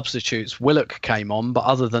look at the substitutes. Willock came on, but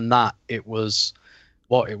other than that, it was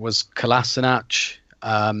Kolasinac.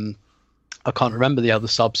 I can't remember the other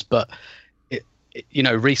subs, but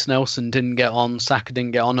Reece Nelson didn't get on, Saka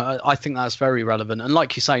didn't get on. I think that's very relevant. And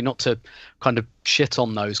like you say, not to kind of shit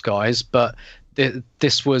on those guys, but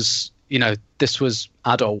this was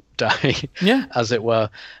adult day, yeah, as it were.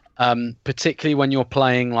 Particularly when you're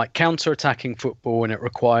playing like counter-attacking football and it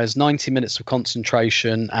requires 90 minutes of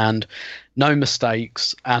concentration and no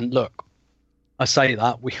mistakes. And look, I say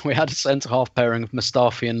that we had a centre-half pairing of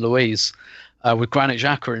Mustafi and Luiz with Granit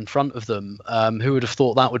Xhaka in front of them. Who would have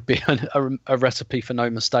thought that would be a recipe for no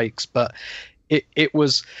mistakes? But it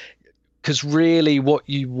was, because really what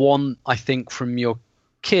you want, I think, from your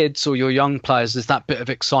kids or your young players is that bit of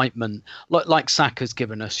excitement, like Saka's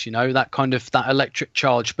given us, that kind of that electric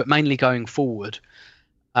charge, but mainly going forward.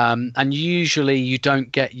 And usually you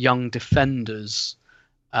don't get young defenders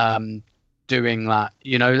doing that.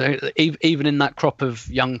 Even in that crop of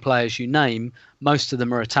young players you name, most of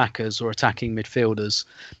them are attackers or attacking midfielders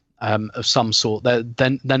of some sort.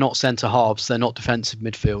 They're not centre halves. They're not defensive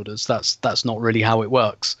midfielders. That's not really how it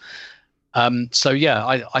works. So yeah,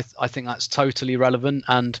 I think that's totally relevant,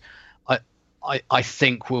 and I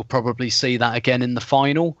think we'll probably see that again in the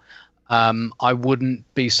final. I wouldn't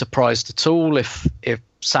be surprised at all if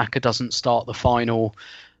Saka doesn't start the final.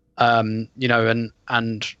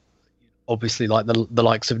 And obviously like the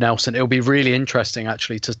likes of Nelson. It'll be really interesting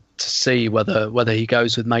actually to see whether he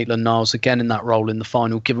goes with Maitland-Niles again in that role in the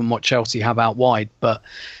final, given what Chelsea have out wide. But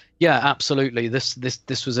yeah, absolutely,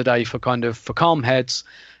 this was a day for calm heads.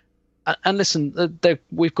 And listen,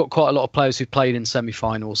 we've got quite a lot of players who've played in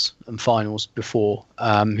semi-finals and finals before,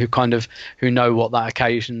 who know what that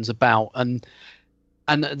occasion's about. And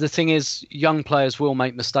the thing is, young players will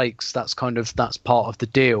make mistakes. That's part of the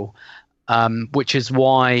deal, which is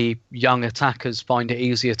why young attackers find it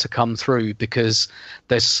easier to come through, because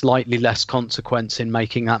there's slightly less consequence in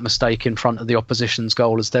making that mistake in front of the opposition's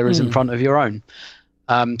goal as there is in front of your own.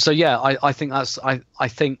 So yeah, I think I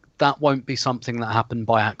think that won't be something that happened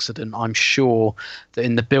by accident. I'm sure that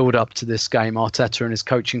in the build up to this game, Arteta and his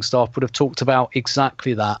coaching staff would have talked about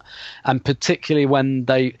exactly that. And particularly when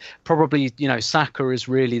they probably, Saka is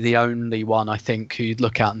really the only one I think who you'd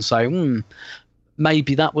look at and say,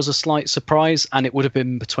 maybe that was a slight surprise, and it would have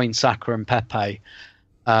been between Saka and Pepe.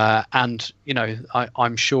 And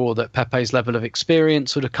I'm sure that Pepe's level of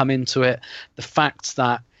experience would have come into it. The fact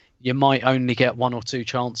that you might only get one or two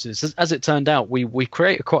chances. As it turned out, we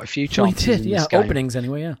created quite a few chances. We did, in this game. Openings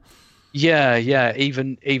anyway, Yeah.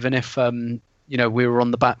 Even if we were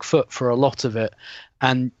on the back foot for a lot of it,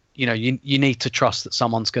 and you need to trust that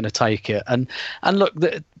someone's going to take it. And look,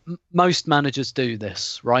 most managers do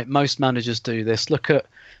this, right? Most managers do this. Look at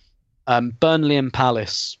Burnley and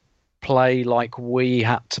Palace play like we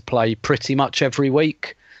had to play pretty much every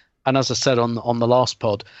week. And as I said on the last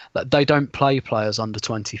pod, that they don't play players under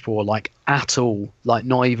 24 like at all, like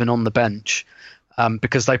not even on the bench,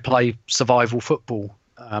 because they play survival football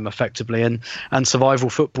effectively, and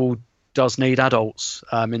survival football does need adults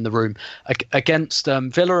in the room. Against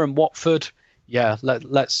Villa and Watford, yeah,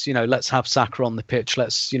 let's have Saka on the pitch.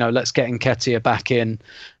 Let's get Nketiah back in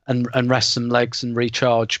and rest some legs and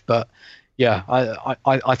recharge. But yeah,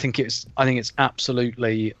 I think it's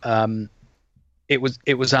absolutely.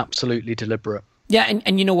 It was absolutely deliberate. Yeah,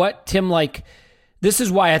 and you know what, Tim? Like, this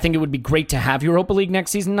is why I think it would be great to have Europa League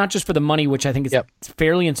next season, not just for the money, which I think is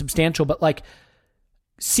fairly insubstantial, but like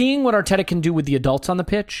seeing what Arteta can do with the adults on the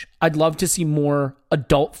pitch. I'd love to see more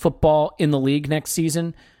adult football in the league next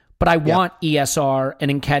season, but I want ESR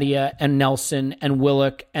and Nketiah and Nelson and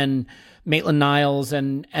Willock and Maitland-Niles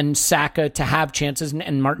and Saka to have chances,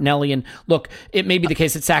 and Martinelli. And look, it may be the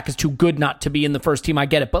case that Saka's too good not to be in the first team. I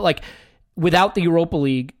get it, but like, without the Europa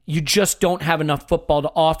League, you just don't have enough football to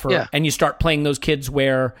offer, and you start playing those kids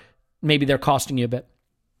where maybe they're costing you a bit.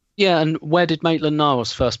 Yeah, and where did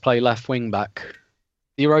Maitland-Niles first play left wing back?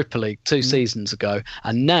 The Europa League 2 seasons ago,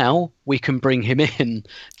 and now we can bring him in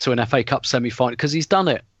to an FA Cup semi-final because he's done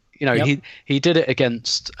it. He did it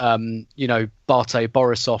against Bate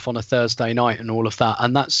Borisov on a Thursday night and all of that,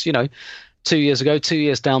 and 2 years ago, 2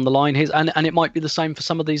 years down the line, and it might be the same for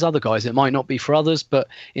some of these other guys. It might not be for others, but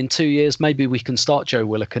in 2 years, maybe we can start Joe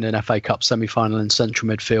Willock in an FA Cup semi-final in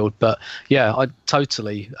central midfield. But yeah, I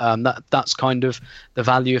totally. That's kind of the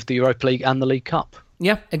value of the Europa League and the League Cup.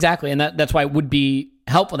 Yeah, exactly, and that's why it would be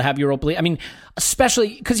helpful to have Europa League. I mean,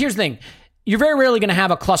 especially because here's the thing. You're very rarely going to have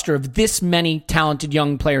a cluster of this many talented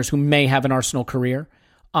young players who may have an Arsenal career.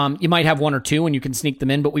 You might have one or two and you can sneak them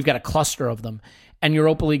in, but we've got a cluster of them. And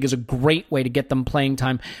Europa League is a great way to get them playing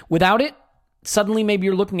time. Without it, suddenly maybe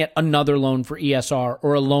you're looking at another loan for ESR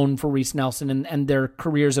or a loan for Reece Nelson, and their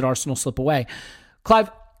careers at Arsenal slip away.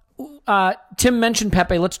 Clive, Tim mentioned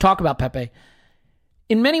Pepe. Let's talk about Pepe.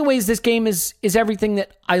 In many ways, this game is everything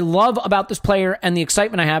that I love about this player and the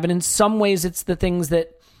excitement I have. And in some ways, it's the things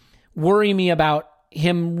that worry me about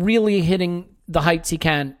him really hitting the heights he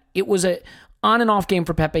can. It was a on and off game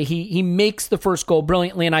for Pepe. He makes the first goal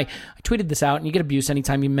brilliantly, and I tweeted this out, and you get abuse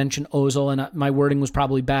anytime you mention Ozil, and my wording was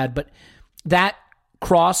probably bad, but that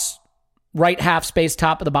cross, right half space,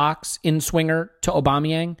 top of the box, in swinger to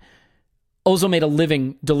Aubameyang, Ozil made a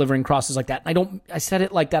living delivering crosses like that. I said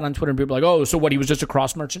it like that on Twitter, and people were like, oh, so what, he was just a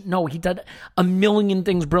cross merchant? No, he did a million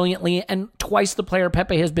things brilliantly, and twice the player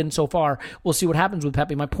Pepe has been so far. We'll see what happens with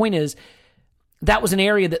Pepe. My point is, that was an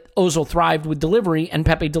area that Ozil thrived with delivery, and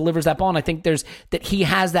Pepe delivers that ball. And I think that he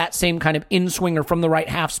has that same kind of in-swinger from the right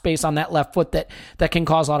half space on that left foot that can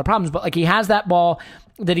cause a lot of problems. But like, he has that ball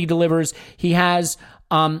that he delivers. He has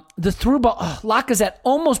the through ball. Lacazette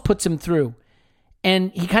almost puts him through,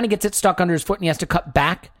 and he kind of gets it stuck under his foot, and he has to cut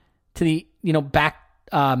back to the back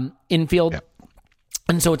infield. Yep.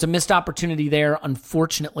 And so it's a missed opportunity there,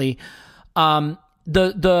 unfortunately.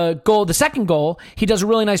 The goal, the second goal, he does a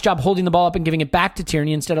really nice job holding the ball up and giving it back to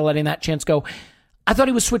Tierney instead of letting that chance go. I thought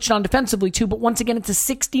he was switched on defensively too, but once again, it's a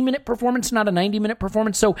 60-minute performance, not a 90-minute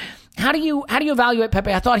performance. So how do you evaluate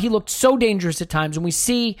Pepe? I thought he looked so dangerous at times, and we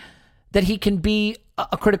see that he can be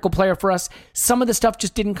a critical player for us. Some of the stuff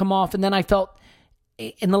just didn't come off, and then I felt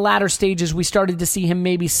in the latter stages we started to see him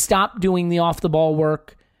maybe stop doing the off-the-ball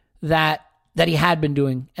work that he had been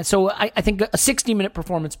doing. And so I think a 60-minute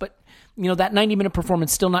performance, but that 90-minute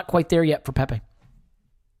performance still not quite there yet for Pepe.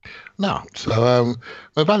 No, so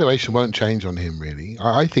my evaluation won't change on him really.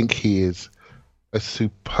 I think he is a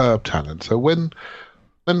superb talent. So when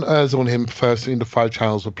Ozil and him first in the 5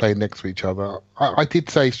 channels were playing next to each other, I did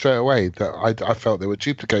say straight away that I felt they were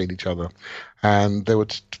duplicating each other, and they were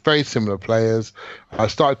very similar players. I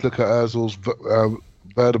started to look at Ozil's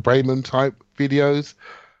Werder Bremen type videos.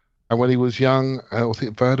 And when he was young, was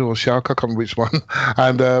it Werder or Schalke? I can't remember which one.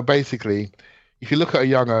 And basically, if you look at a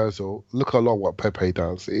young Ozil, look at a lot of what Pepe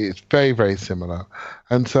does. It's very, very similar.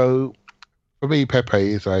 And so, for me,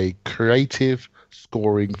 Pepe is a creative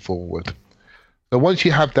scoring forward. So once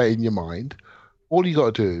you have that in your mind, all you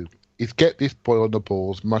got to do is get this boy on the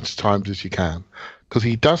ball as much times as you can, because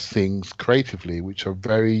he does things creatively which are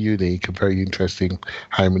very unique and very interesting.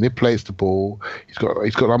 How he manipulates the ball. He's got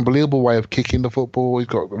an unbelievable way of kicking the football. He's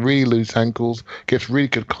got really loose ankles, gets really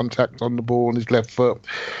good contact on the ball on his left foot.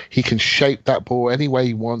 He can shape that ball any way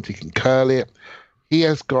he wants. He can curl it. He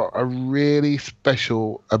has got a really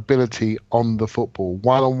special ability on the football.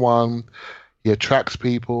 One-on-one, he attracts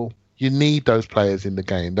people. You need those players in the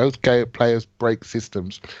game. Those players break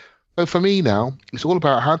systems. So for me now, it's all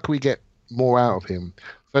about how can we get more out of him.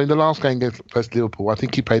 So in the last game against Liverpool, I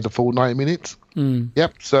think he played the full 90 minutes.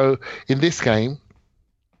 Yep. So in this game,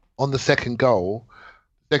 on the second goal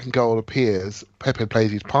appears, Pepe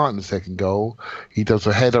plays his part in the second goal. He does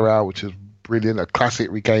a header out, which is brilliant, a classic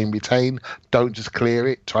regain, retain. Don't just clear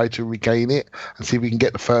it, try to regain it and see if we can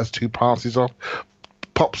get the first 2 passes off.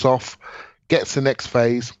 Pops off, gets the next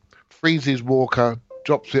phase, freezes Walker,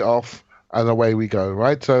 drops it off, and away we go,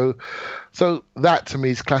 right? So that to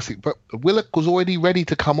me is classic. But Willock was already ready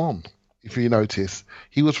to come on, if you notice.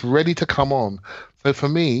 He was ready to come on. So for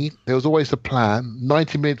me, there was always the plan,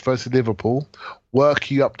 90 minutes versus Liverpool, work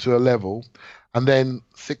you up to a level, and then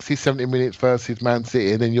 60, 70 minutes versus Man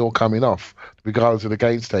City, and then you're coming off, regardless of the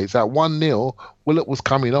game states. At 1-0, Willock was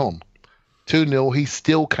coming on. 2-0, he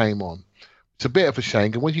still came on. It's a bit of a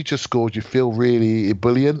shame. And when you just scored, you feel really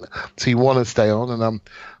ebullient, so you want to stay on. And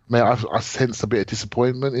I sensed a bit of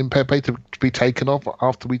disappointment in Pepe to be taken off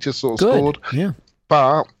after we just sort of scored. Yeah.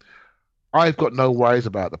 But I've got no worries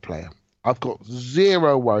about the player. I've got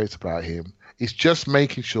zero worries about him. It's just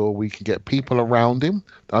making sure we can get people around him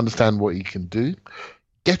to understand what he can do,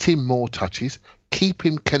 get him more touches, keep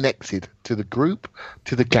him connected to the group,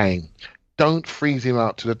 to the game. Don't freeze him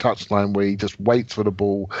out to the touchline where he just waits for the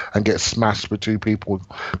ball and gets smashed with 2 people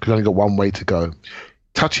because he's only got one way to go.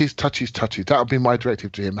 touches. That would be my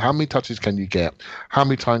directive to him. How many touches can you get? How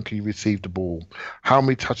many times can you receive the ball? How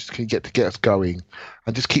many touches can you get to get us going?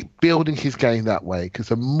 And just keep building his game that way, because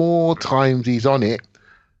the more times he's on it,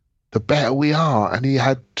 the better we are. And he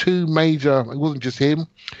had two major, it wasn't just him,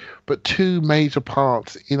 but two major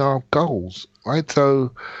parts in our goals, right?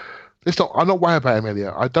 So I'm not worried about him,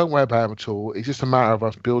 Elliot. I don't worry about him at all. It's just a matter of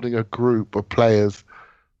us building a group of players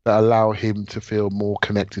that allow him to feel more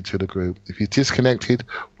connected to the group. If he's disconnected,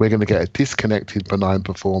 we're going to get a disconnected, benign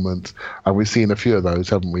performance. And we've seen a few of those,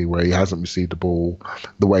 haven't we, where he hasn't received the ball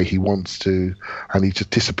the way he wants to, and he just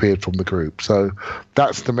disappeared from the group. So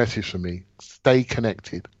that's the message for me. Stay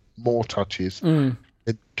connected, more touches, and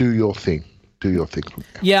do your thing. Do your thing.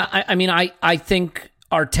 Yeah, I think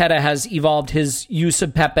Arteta has evolved his use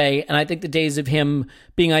of Pepe, and I think the days of him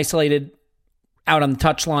being isolated out on the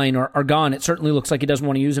touchline are gone. It certainly looks like he doesn't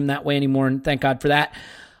want to use him that way anymore, and thank God for that.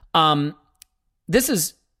 This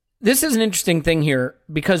is an interesting thing here,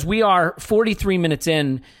 because we are 43 minutes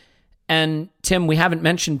in, and Tim, we haven't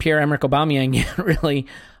mentioned Pierre-Emerick Aubameyang yet, really.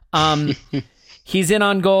 He's in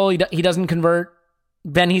on goal, he doesn't convert.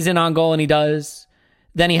 Then he's in on goal and he does.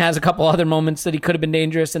 Then he has a couple other moments that he could have been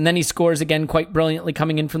dangerous, and then he scores again quite brilliantly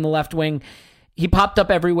coming in from the left wing. He popped up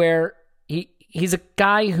everywhere. He's a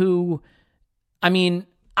guy who, I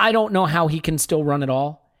don't know how he can still run at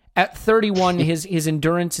all. At 31, his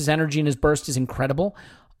endurance, his energy, and his burst is incredible.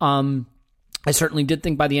 I certainly did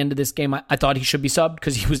think by the end of this game, I thought he should be subbed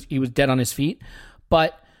because he was dead on his feet.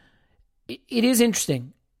 But it is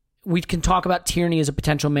interesting. We can talk about Tierney as a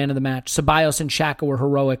potential man of the match. Ceballos and Xhaka were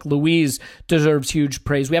heroic. Luiz deserves huge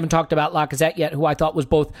praise. We haven't talked about Lacazette yet, who I thought was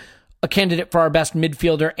both a candidate for our best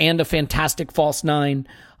midfielder and a fantastic false nine.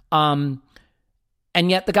 And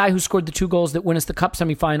yet the guy who scored the 2 goals that win us the cup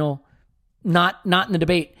semifinal, not in the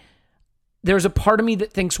debate. There's a part of me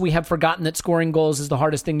that thinks we have forgotten that scoring goals is the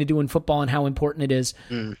hardest thing to do in football and how important it is.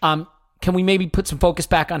 Can we maybe put some focus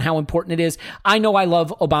back on how important it is? I know I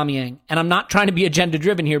love Aubameyang, and I'm not trying to be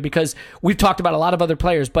agenda-driven here because we've talked about a lot of other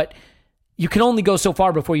players, but you can only go so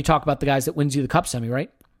far before you talk about the guys that wins you the cup semi,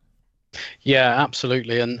 right? Yeah,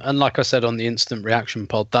 absolutely. And like I said on the instant reaction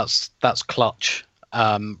pod, that's clutch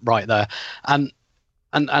right there.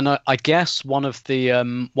 And I guess one of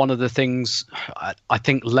the things I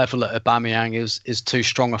think level at Aubameyang is too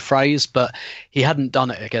strong a phrase, but he hadn't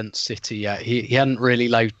done it against City yet. He hadn't really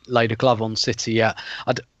laid a glove on City yet.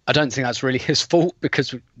 I don't think that's really his fault,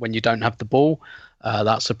 because when you don't have the ball,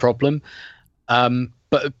 that's a problem.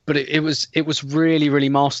 But it was really, really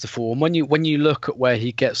masterful. And when you look at where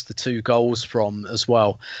he gets the 2 goals from as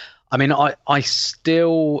well, I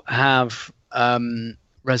still have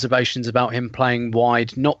reservations about him playing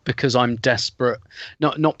wide, not because I'm desperate,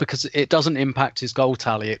 not because it doesn't impact his goal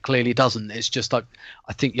tally. It clearly doesn't. It's just like,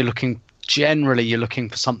 I think you're looking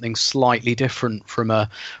for something slightly different from a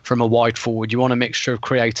wide forward. You want a mixture of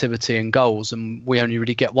creativity and goals, and we only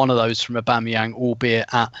really get one of those from Aubameyang,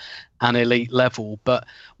 albeit at an elite level. But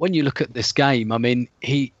when you look at this game,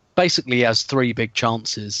 he basically has 3 big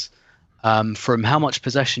chances. From how much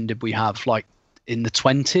possession did we have? Like in the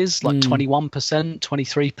 20s, like 21%,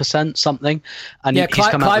 23%, something. And yeah,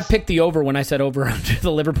 Clive picked the over when I said over under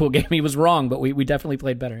the Liverpool game. He was wrong, but we definitely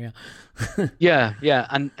played better. Yeah. yeah.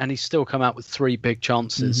 And he's still come out with 3 big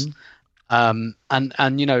chances. And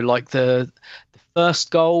like the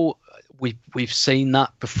first goal, we've seen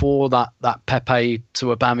that before, that Pepe to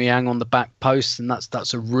Aubameyang on the back post, and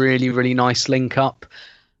that's a really, really nice link up.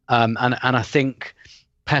 And I think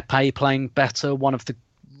Pepe playing better, one of the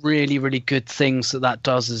really, really good things that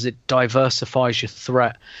does is it diversifies your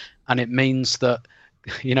threat, and it means that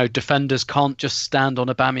defenders can't just stand on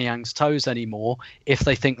Aubameyang's toes anymore if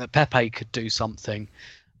they think that Pepe could do something.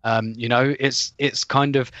 It's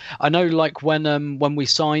kind of, I know, like when we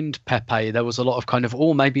signed Pepe, there was a lot of kind of,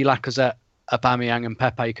 maybe Lacazette, Aubameyang and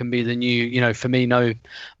Pepe can be the new, Firmino,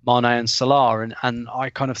 Mane and Salah. And I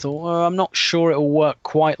kind of thought, I'm not sure it will work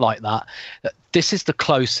quite like that. This is the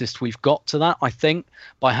closest we've got to that, I think,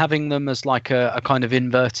 by having them as like a kind of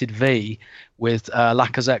inverted V with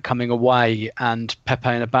Lacazette coming away and Pepe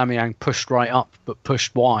and Aubameyang pushed right up but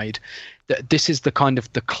pushed wide. This is the kind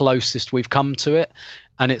of the closest we've come to it.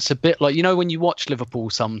 And it's a bit like, when you watch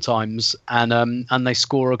Liverpool sometimes and they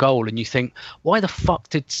score a goal and you think, why the fuck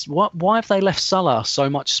why have they left Salah so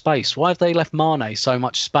much space? Why have they left Mane so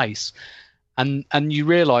much space? And you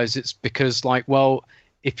realise it's because, like, well,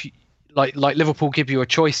 if you like Liverpool give you a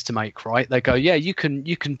choice to make, right? They go, yeah, you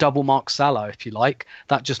can double mark Salah if you like.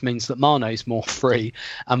 That just means that Mane's more free,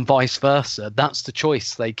 and vice versa. That's the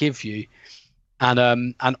choice they give you.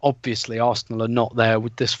 And obviously Arsenal are not there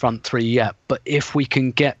with this front three yet. But if we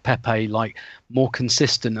can get Pepe like more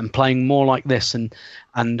consistent and playing more like this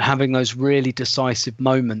and having those really decisive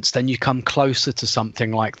moments, then you come closer to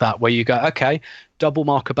something like that where you go, okay, double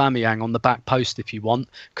mark Aubameyang on the back post if you want,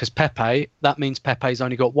 because that means Pepe's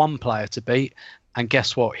only got one player to beat, and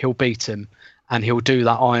guess what? He'll beat him, and he'll do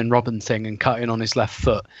that Iron Robin thing and cut in on his left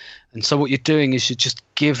foot. And so what you're doing is you're just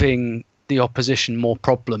giving the opposition more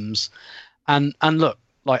problems. And look,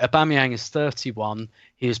 like Aubameyang is 31.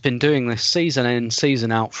 He has been doing this season in,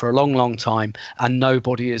 season out for a long, long time, and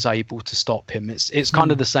nobody is able to stop him. It's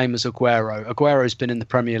kind of the same as Aguero. Aguero's been in the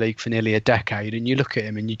Premier League for nearly a decade, and you look at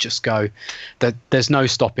him and you just go, there's no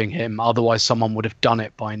stopping him. Otherwise, someone would have done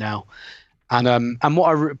it by now. And what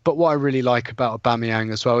I really like about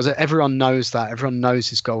Aubameyang as well is that everyone knows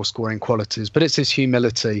his goal scoring qualities, but it's his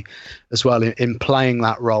humility as well in playing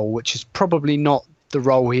that role, which is probably not the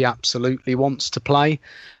role he absolutely wants to play,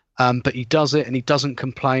 but he does it and he doesn't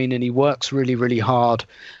complain and he works really, really hard.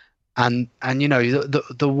 And you know,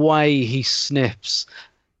 the way he sniffs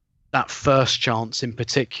that first chance in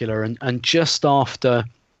particular, and just after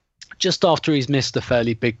he's missed a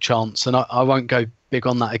fairly big chance, and I won't go big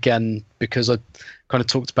on that again because I kind of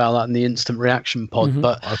talked about that in the instant reaction pod.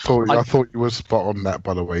 But I thought you were spot on that,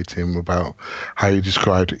 by the way, Tim, about how you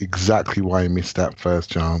described exactly why he missed that first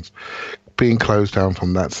chance. Being closed down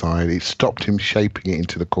from that side, it stopped him shaping it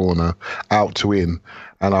into the corner, out to in,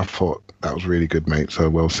 and I thought that was really good, mate. So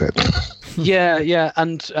well said. Yeah,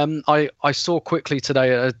 and I saw quickly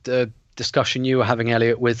today a discussion you were having,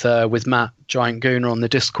 Elliot, with Matt Giant Gooner on the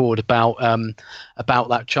Discord about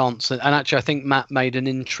that chance, and actually I think Matt made an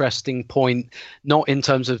interesting point, not in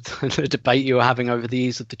terms of the debate you were having over the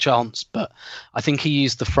ease of the chance, but I think he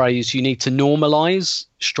used the phrase, you need to normalise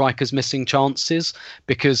strikers missing chances,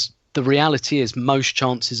 because the reality is most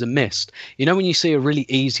chances are missed. You know, when you see a really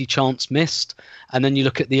easy chance missed and then you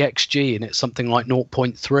look at the XG and it's something like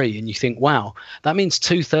 0.3 and you think, wow, that means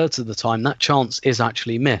 2/3 of the time that chance is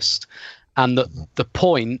actually missed. And the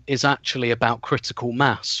point is actually about critical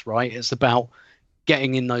mass, right? It's about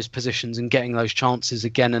getting in those positions and getting those chances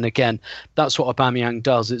again and again. That's what Aubameyang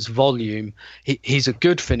does. It's volume. He's a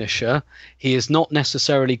good finisher. He is not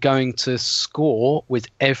necessarily going to score with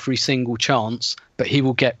every single chance, but he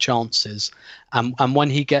will get chances. And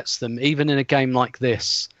when he gets them, even in a game like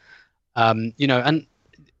this, you know, and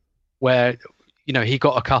where, you know, he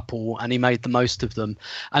got a couple and he made the most of them.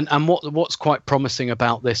 And what's quite promising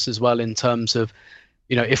about this as well, in terms of,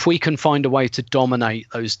 you know, if we can find a way to dominate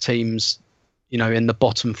those teams, you know, in the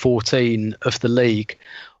bottom 14 of the league,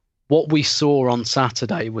 what we saw on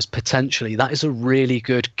Saturday was potentially that is a really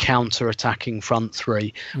good counter-attacking front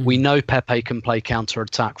three. We know Pepe can play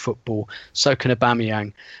counter-attack football, so can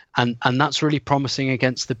Aubameyang, and that's really promising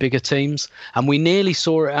against the bigger teams. And we nearly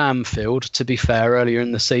saw it at Anfield, to be fair, earlier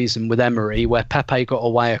in the season with Emery, where Pepe got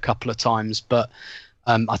away a couple of times, but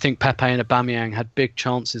I think Pepe and Aubameyang had big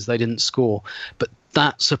chances they didn't score. But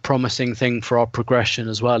that's a promising thing for our progression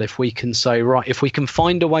as well. If we can say, right, if we can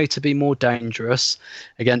find a way to be more dangerous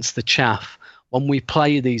against the chaff, when we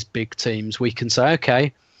play these big teams, we can say,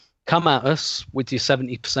 okay, come at us with your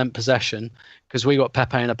 70% possession, because we got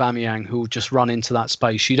Pepe and Aubameyang who will just run into that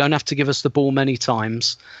space. You don't have to give us the ball many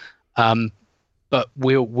times, but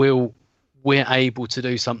we're able to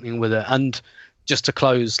do something with it. And just to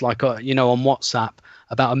close, like, you know, on WhatsApp,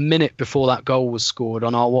 about a minute before that goal was scored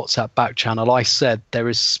on our WhatsApp back channel, I said there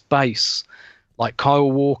is space. Like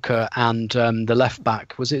Kyle Walker and the left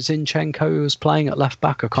back, was it Zinchenko who was playing at left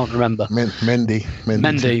back? I can't remember. Mendy.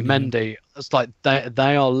 It's like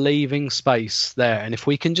they are leaving space there, and if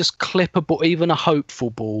we can just clip a ball, even a hopeful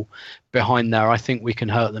ball behind there, I think we can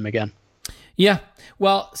hurt them again. Yeah.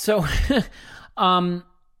 Well, so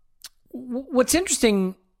what's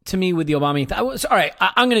interesting to me with the Aubameyang all right,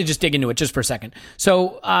 I'm going to just dig into it just for a second.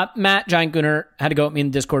 So Matt Giant Gunner had to go at me in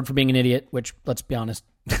Discord for being an idiot, which, let's be honest,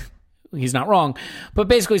 he's not wrong, but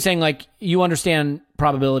basically saying, like, you understand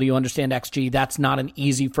probability, you understand XG, that's not an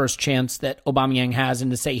easy first chance that Aubameyang has, and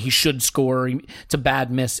to say he should score, it's a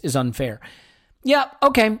bad miss, is unfair. Yeah,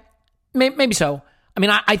 okay, maybe so. I mean,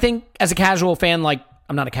 I think as a casual fan, like,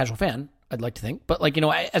 I'm not a casual fan, I'd like to think, but, like, you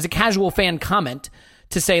know, as a casual fan comment,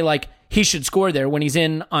 to say, like, he should score there when he's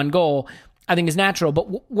in on goal, I think is natural.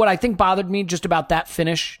 But what I think bothered me just about that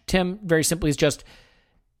finish, Tim, very simply, is just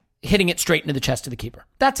hitting it straight into the chest of the keeper.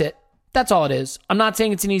 That's it. That's all it is. I'm not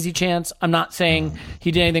saying it's an easy chance. I'm not saying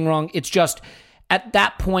he did anything wrong. It's just, at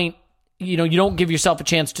that point, you know, you don't give yourself a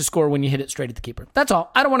chance to score when you hit it straight at the keeper. That's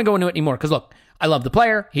all. I don't want to go into it anymore, because, look, I love the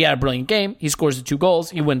player. He had a brilliant game. He scores the 2 goals.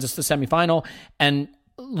 He wins us the semifinal, and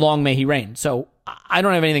long may he reign. So I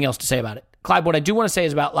don't have anything else to say about it. Clyde, what I do want to say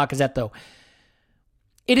is about Lacazette, though.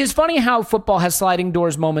 It is funny how football has sliding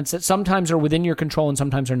doors moments that sometimes are within your control and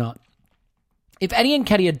sometimes are not. If Eddie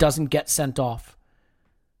Nketiah doesn't get sent off,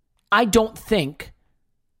 I don't think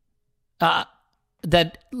that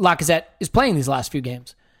Lacazette is playing these last few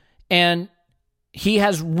games. And he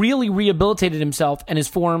has really rehabilitated himself and his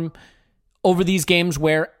form over these games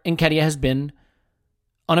where Nketiah has been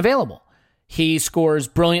unavailable. He scores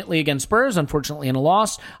brilliantly against Spurs, unfortunately in a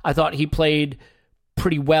loss. I thought he played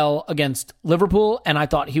pretty well against Liverpool, and I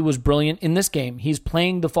thought he was brilliant in this game. He's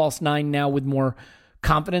playing the false nine now with more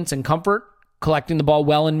confidence and comfort, collecting the ball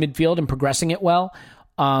well in midfield and progressing it well.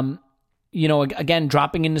 Again,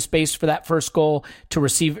 dropping into space for that first goal, to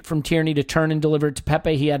receive it from Tierney, to turn and deliver it to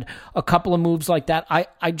Pepe. He had a couple of moves like that.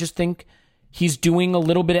 I just think he's doing a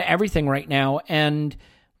little bit of everything right now, and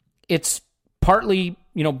it's partly,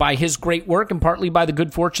 by his great work and partly by the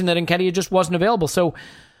good fortune that Nketiah just wasn't available. So,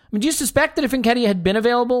 do you suspect that if Nketiah had been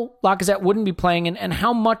available, Lacazette wouldn't be playing? And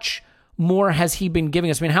how much more has he been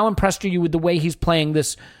giving us? How impressed are you with the way he's playing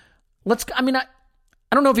this? I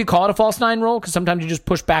don't know if you call it a false nine role, because sometimes you just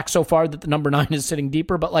push back so far that the number 9 is sitting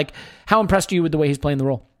deeper, but how impressed are you with the way he's playing the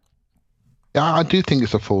role? Yeah, I do think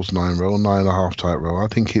it's a false 9 role, 9.5 type role. I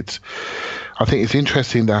think it's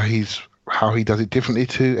interesting that how he does it differently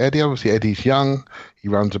to Eddie. Obviously, Eddie's young, he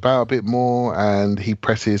runs about a bit more, and he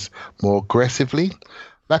presses more aggressively.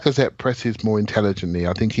 Lacazette presses more intelligently.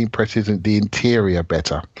 I think he presses the interior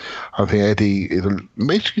better. I think Eddie is a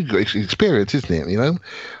experience, isn't it?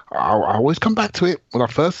 I always come back to it. When I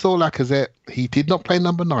first saw Lacazette, he did not play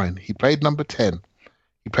number 9. He played number 10.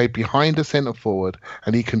 He played behind the centre forward,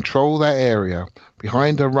 and he controlled that area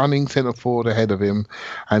behind a running centre forward ahead of him,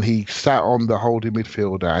 and he sat on the holding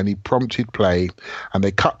midfielder, and he prompted play, and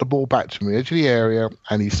they cut the ball back to him, the edge of the area,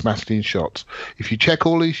 and he smashed in shots. If you check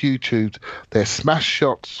all his YouTubes, they're smash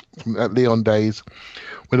shots at Leon days,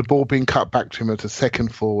 with the ball being cut back to him as a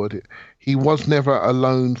second forward. He was never a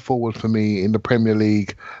lone forward for me in the Premier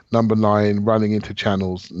League, number 9, running into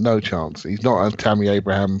channels. No chance. He's not a Tammy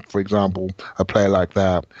Abraham, for example, a player like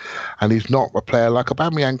that. And he's not a player like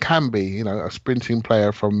Aubameyang can be, a sprinting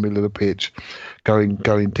player from the middle of the pitch, going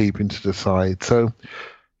deep into the side. So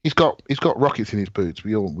he's got rockets in his boots.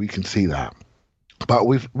 We can see that. But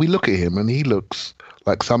we look at him and he looks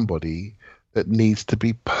like somebody that needs to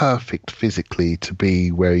be perfect physically to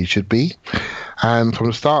be where he should be. And from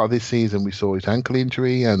the start of this season, we saw his ankle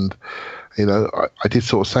injury, and I did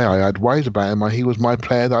sort of say I had worries about him. He was my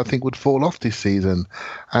player that I think would fall off this season,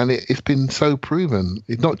 and it's been so proven.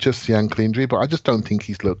 It's not just the ankle injury, but I just don't think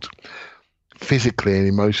he's looked physically and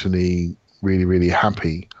emotionally really, really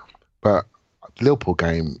happy. But the Liverpool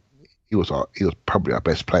game, he was probably our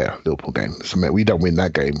best player. Liverpool game. We don't win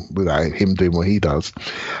that game without him doing what he does,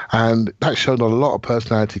 and that showed a lot of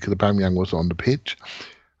personality because Aubameyang was on the pitch.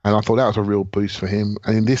 And I thought that was a real boost for him.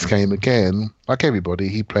 And in this game, again, like everybody,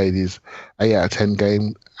 he played his 8 out of 10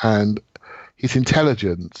 game. And his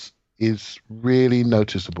intelligence is really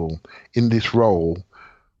noticeable in this role,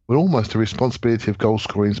 when almost the responsibility of goal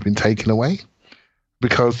scoring has been taken away.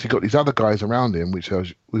 Because you've got these other guys around him,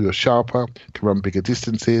 who are sharper, can run bigger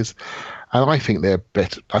distances. And I think they're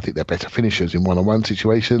better. I think they're better finishers in one-on-one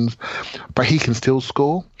situations. But he can still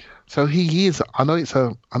score. So he is. I know it's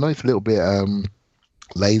a little bit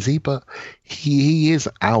lazy, but he is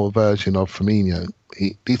our version of Firmino.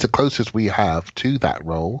 He's the closest we have to that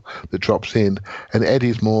role that drops in, and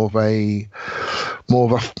Eddie's more of a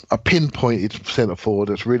pinpointed centre forward.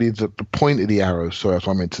 That's really the point of the arrow. So that's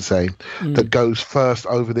what I meant to say. That goes first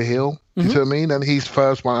over the hill. Do you see what I mean? And he's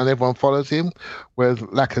first one, and everyone follows him. Whereas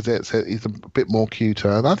Lacazette said he's a bit more cuter.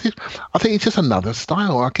 And I think it's just another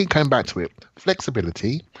style. I keep coming back to it.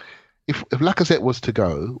 Flexibility. If Lacazette was to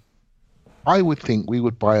go, I would think we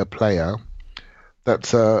would buy a player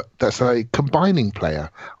that's a combining player.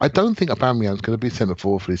 I don't think Aubameyang's going to be centre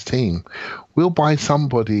forward for his team. We'll buy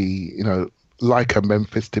somebody, like a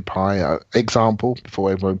Memphis Depay, example,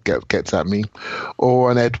 before everyone gets at me, or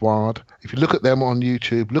an Edouard. If you look at them on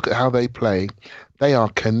YouTube, look at how they play. They are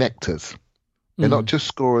connectors. They're not just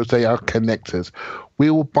scorers, they are connectors. We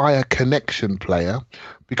will buy a connection player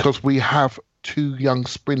because we have 2 young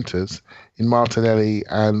sprinters in Martinelli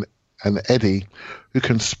and Eddie, who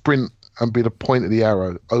can sprint and be the point of the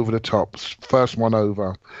arrow over the top, first one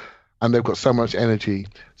over, and they've got so much energy.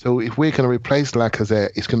 So if we're going to replace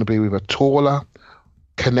Lacazette, it's going to be with a taller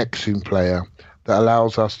connection player that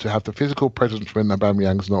allows us to have the physical presence when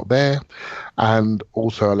Aubameyang's not there, and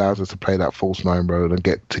also allows us to play that false 9 role and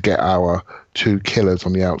get our 2 killers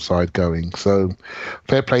on the outside going. So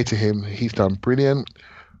fair play to him. He's done brilliant.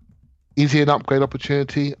 Is he an upgrade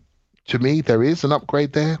opportunity? To me, there is an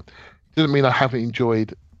upgrade there. Doesn't mean I haven't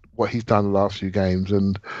enjoyed what he's done the last few games,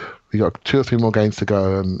 and we got 2 or 3 more games to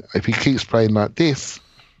go. And if he keeps playing like this,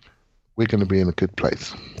 we're going to be in a good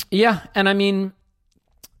place. Yeah, and I mean,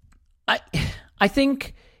 I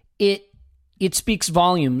think it speaks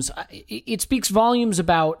volumes. It speaks volumes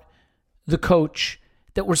about the coach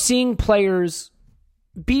that we're seeing players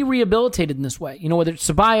be rehabilitated in this way. You know, whether it's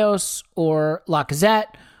Ceballos or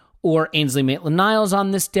Lacazette or Ainsley Maitland-Niles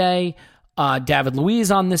on this day, David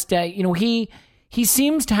Luiz on this day. You know, he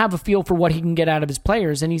seems to have a feel for what he can get out of his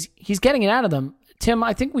players, and he's getting it out of them. Tim,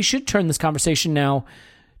 I think we should turn this conversation now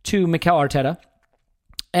to Mikel Arteta.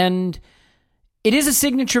 And it is a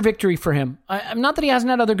signature victory for him. I'm not that he hasn't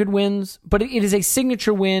had other good wins, but it is a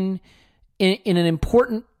signature win in an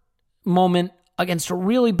important moment against a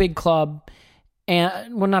really big club.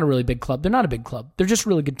 And well, not a really big club. They're not a big club. They're just a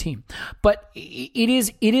really good team. But it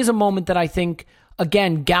is a moment that I think,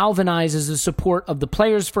 again, galvanizes the support of the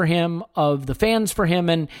players for him, of the fans for him,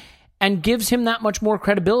 and gives him that much more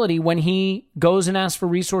credibility when he goes and asks for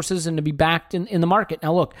resources and to be backed in the market.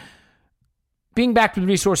 Now, look, being backed with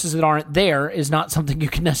resources that aren't there is not something you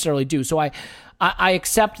can necessarily do. So I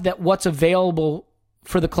accept that what's available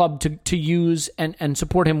for the club to use and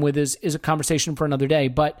support him with is a conversation for another day.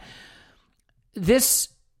 But this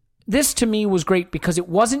to me was great because it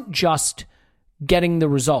wasn't just getting the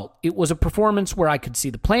result. It was a performance where I could see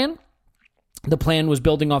the plan. The plan was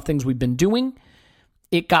building off things we've been doing.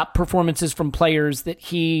 It got performances from players that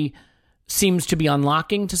he seems to be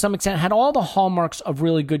unlocking to some extent. It had all the hallmarks of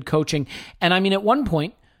really good coaching. And I mean, at one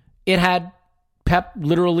point, it had Pep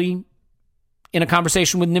literally in a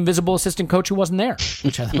conversation with an invisible assistant coach who wasn't there,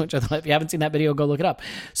 which I thought, if you haven't seen that video, go look it up.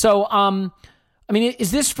 So, I mean,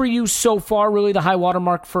 is this for you so far really the high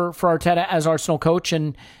watermark for Arteta as Arsenal coach?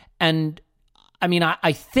 And I mean,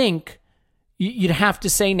 I think you'd have to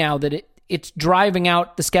say now that it's driving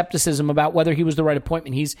out the skepticism about whether he was the right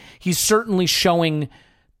appointment. He's certainly showing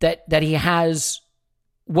that he has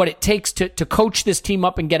what it takes to coach this team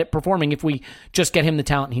up and get it performing if we just get him the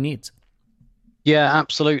talent he needs. Yeah,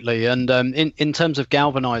 absolutely. And in terms of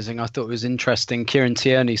galvanizing, I thought it was interesting. Kieran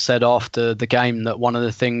Tierney said after the game that one of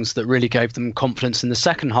the things that really gave them confidence in the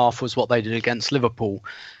second half was what they did against Liverpool.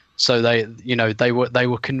 So they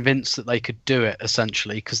were convinced that they could do it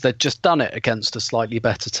essentially because they'd just done it against a slightly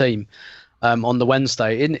better team on the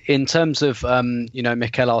Wednesday. In terms of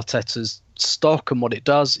Mikel Arteta's stock and what it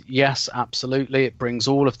does, yes, absolutely, it brings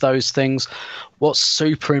all of those things. What's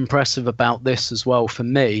super impressive about this as well for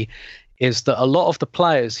me is that a lot of the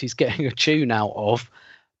players he's getting a tune out of,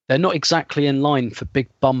 they're not exactly in line for big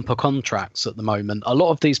bumper contracts at the moment. A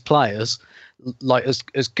lot of these players, like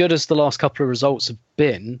as good as the last couple of results have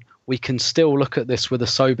been, we can still look at this with a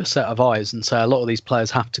sober set of eyes and say a lot of these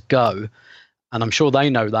players have to go. And I'm sure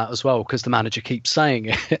they know that as well because the manager keeps saying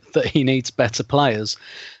it, that he needs better players.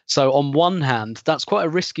 So on one hand, that's quite a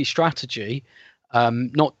risky strategy,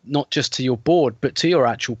 not just to your board, but to your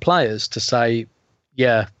actual players to say,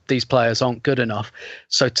 yeah, these players aren't good enough.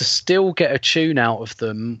 So to still get a tune out of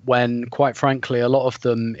them when, quite frankly, a lot of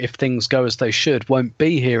them, if things go as they should, won't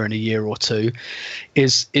be here in a year or two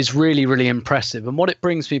is really, really impressive. And what it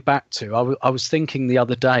brings me back to, I was thinking the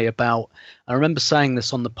other day about, I remember saying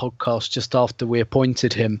this on the podcast just after we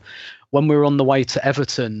appointed him, when we were on the way to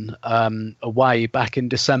Everton away back in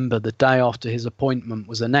December, the day after his appointment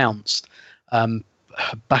was announced,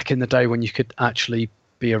 back in the day when you could actually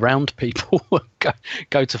be around people,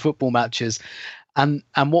 go to football matches, and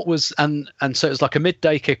so it was like a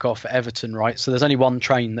midday kickoff at Everton, right? So there's only one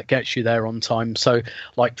train that gets you there on time. So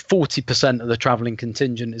like 40% of the travelling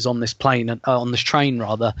contingent is on this plane, on this train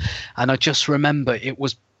rather. And I just remember it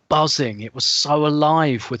was buzzing. It was so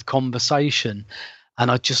alive with conversation.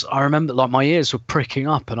 And I remember like my ears were pricking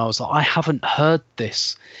up and I was like, I haven't heard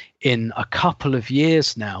this in a couple of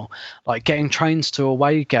years now. Like getting trains to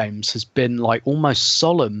away games has been like almost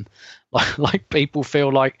solemn. Like people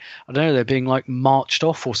feel like, I don't know, they're being like marched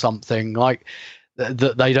off or something, like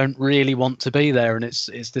that they don't really want to be there. And it's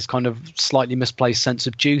this kind of slightly misplaced sense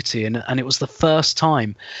of duty. And it was the first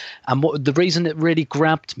time. And the reason it really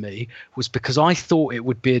grabbed me was because I thought it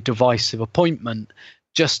would be a divisive appointment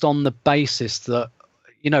just on the basis that,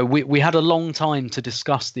 we had a long time to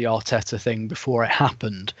discuss the Arteta thing before it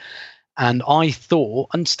happened. And I thought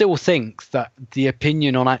and still think that the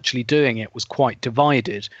opinion on actually doing it was quite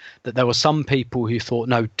divided, that there were some people who thought,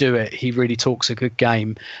 no, do it. He really talks a good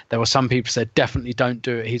game. There were some people who said, definitely don't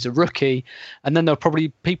do it. He's a rookie. And then there were probably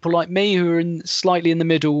people like me who are slightly in the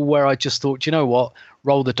middle where I just thought, you know what,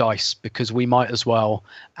 roll the dice because we might as well.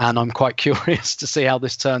 And I'm quite curious to see how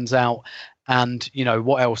this turns out. And,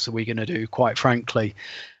 what else are we going to do, quite frankly?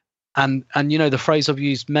 And the phrase I've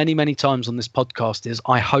used many times on this podcast is,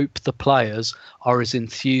 I hope the players are as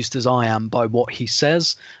enthused as I am by what he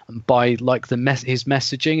says and by like his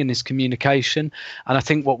messaging and his communication. And I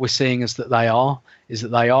think what we're seeing is that they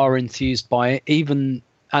are enthused by it. Even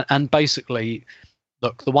and basically,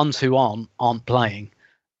 look, the ones who aren't playing,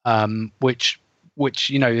 which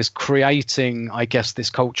is creating, I guess, this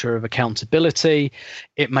culture of accountability.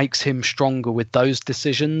 It makes him stronger with those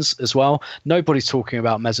decisions as well. Nobody's talking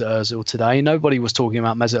about Mesut Ozil today. Nobody was talking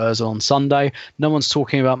about Mesut Ozil on Sunday. No one's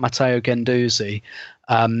talking about Matteo Guendouzi.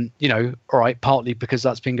 All right, partly because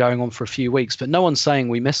that's been going on for a few weeks, but no one's saying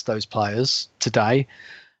we missed those players today.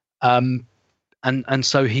 And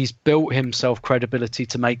so he's built himself credibility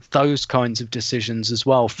to make those kinds of decisions as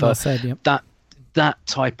well for that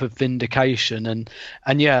type of vindication.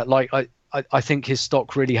 And yeah, like I think his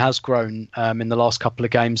stock really has grown in the last couple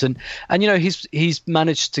of games, and he's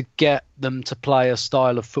managed to get them to play a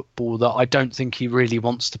style of football that I don't think he really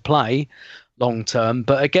wants to play long term.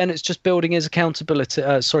 But again, it's just building his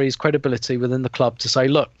his credibility within the club to say,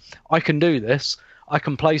 look, I can do this. I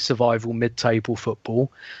can play survival mid-table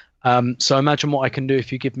football. So imagine what I can do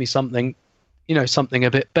if you give me something, something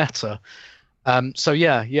a bit better. So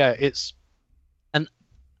yeah, it's.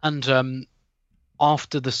 And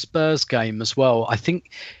after the Spurs game as well, I think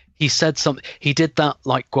he said something. He did that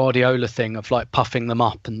like Guardiola thing of like puffing them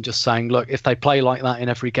up and just saying, "Look, if they play like that in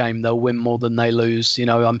every game, they'll win more than they lose."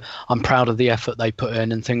 I'm proud of the effort they put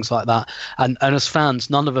in and things like that. And as fans,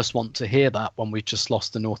 none of us want to hear that when we just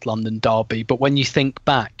lost the North London derby. But when you think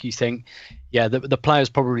back, you think, yeah, the players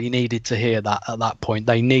probably needed to hear that at that point.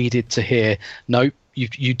 They needed to hear, nope.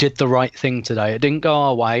 You did the right thing today. It didn't go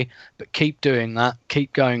our way, but keep doing that.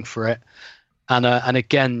 Keep going for it. And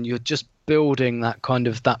again, you're just building that kind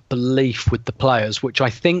of that belief with the players, which I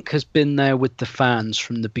think has been there with the fans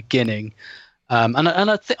from the beginning.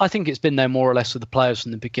 I think it's been there more or less with the players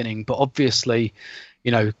from the beginning. But obviously,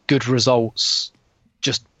 good results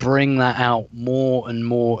just bring that out more and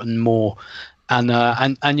more and more. And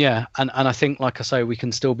I think, like I say, we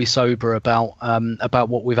can still be sober about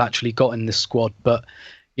what we've actually got in this squad. But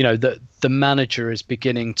the manager is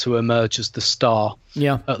beginning to emerge as the star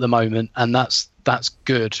at the moment, and that's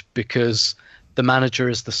good, because the manager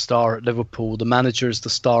is the star at Liverpool. The manager is the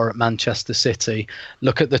star at Manchester City.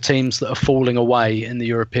 Look at the teams that are falling away in the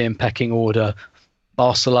European pecking order.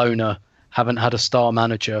 Barcelona haven't had a star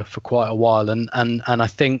manager for quite a while, and I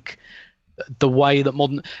think. The way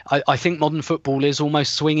that I think modern football is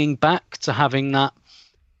almost swinging back to having that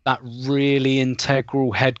really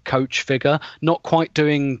integral head coach figure, not quite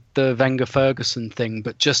doing the Wenger-Ferguson thing,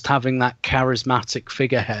 but just having that charismatic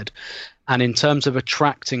figurehead. And in terms of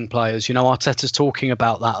attracting players, Arteta's talking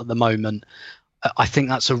about that at the moment. I think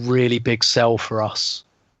that's a really big sell for us.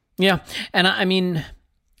 Yeah, and I mean,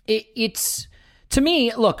 it's to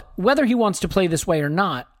me, look, whether he wants to play this way or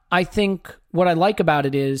not, I think what I like about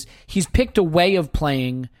it is he's picked a way of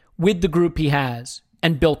playing with the group he has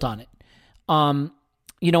and built on it. And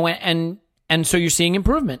so you're seeing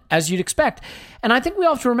improvement as you'd expect. And I think we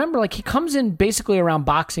all have to remember, like, he comes in basically around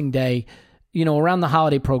Boxing Day, around the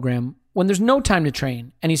holiday program when there's no time to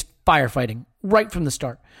train, and he's firefighting right from the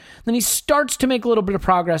start. Then he starts to make a little bit of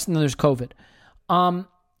progress, and then there's COVID. I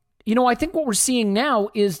think what we're seeing now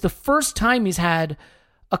is the first time he's had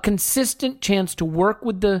a consistent chance to work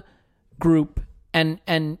with the group and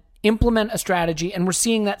implement a strategy, and we're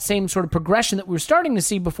seeing that same sort of progression that we were starting to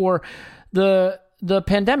see before the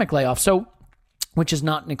pandemic layoff. So, which is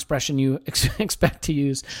not an expression you expect to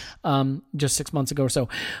use just 6 months ago or so.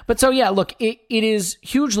 But so yeah, look, it is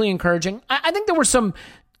hugely encouraging. I think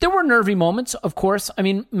there were nervy moments, of course. I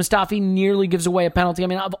mean, Mustafi nearly gives away a penalty. I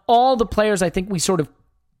mean, of all the players, I think we sort of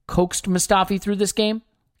coaxed Mustafi through this game.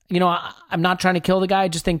 I'm not trying to kill the guy. I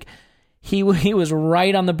just think he was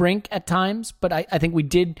right on the brink at times, but I think we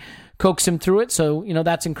did coax him through it. So,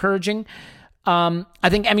 that's encouraging. I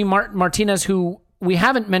think Emi Martinez, who we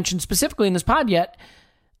haven't mentioned specifically in this pod yet,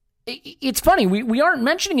 it's funny. We aren't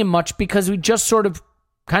mentioning him much because we just sort of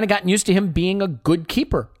kind of gotten used to him being a good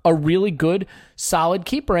keeper, a really good, solid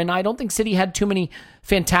keeper. And I don't think City had too many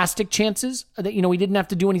fantastic chances. That he didn't have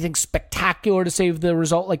to do anything spectacular to save the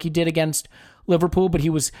result like he did against Liverpool, but he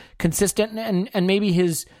was consistent, and maybe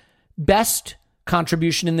his best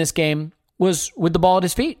contribution in this game was with the ball at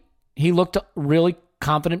his feet. He looked really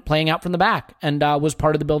confident playing out from the back and was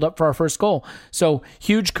part of the build-up for our first goal. So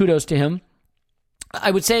huge kudos to him.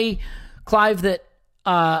 I would say, Clive, that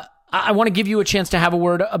I want to give you a chance to have a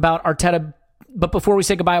word about Arteta, but before we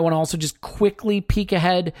say goodbye, I want to also just quickly peek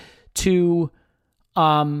ahead to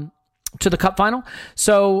the cup final.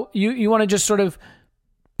 So you want to just sort of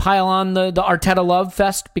pile on the Arteta love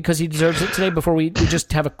fest because he deserves it today before we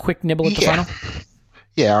just have a quick nibble at the final?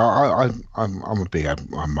 Yeah, I'm a big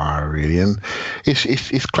admirer, really, and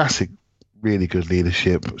it's classic, really good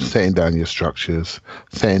leadership, setting down your structures,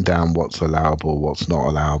 setting down what's allowable, what's not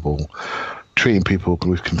allowable, treating people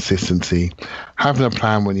with consistency, having a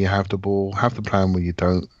plan when you have the ball, have the plan when you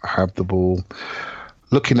don't have the ball,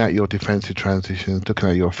 looking at your defensive transitions, looking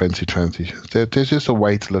at your offensive transitions. There's just a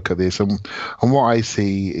way to look at this, and what I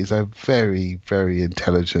see is a very, very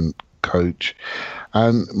intelligent coach,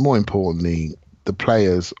 and more importantly, the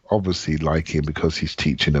players obviously like him because he's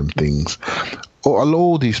teaching them things.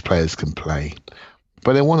 All these players can play,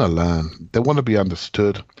 but they want to learn. They want to be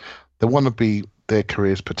understood. They want to be their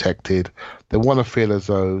careers protected. They want to feel as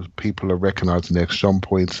though people are recognizing their strong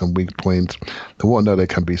points and weak points. They want to know they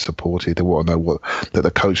can be supported. They want to know that the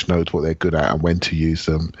coach knows what they're good at and when to use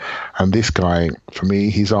them. And this guy, for me,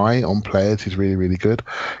 his eye on players is really, really good.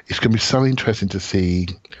 It's going to be so interesting to see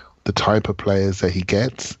the type of players that he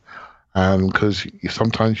gets. Because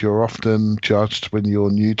sometimes you're often judged when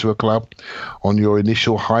you're new to a club on your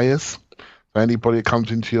initial hires. Anybody that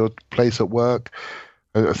comes into your place at work,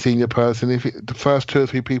 a senior person, the first 2 or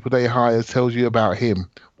 3 people they hire tells you about him,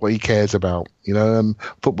 what he cares about, and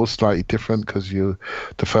football's slightly different because the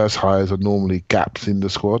first hires are normally gaps in the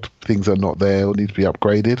squad, things that are not there or need to be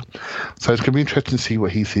upgraded. So it's going to be interesting to see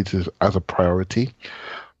what he sees as a priority.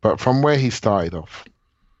 But from where he started off,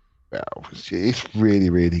 it's really,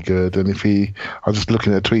 really good. And I was just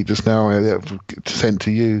looking at a tweet just now sent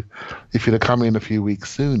to you, if he'd have come in a few weeks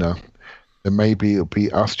sooner, then maybe it'll be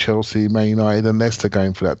us, Chelsea, Man United and Leicester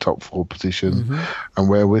going for that top 4 position. Mm-hmm. And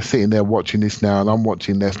where we're sitting there watching this now, and I'm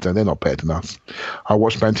watching Leicester, they're not better than us. I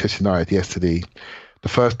watched Manchester United yesterday. The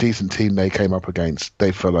first decent team they came up against,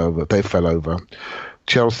 they fell over.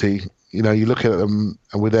 Chelsea, you look at them,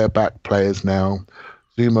 and with their back players now,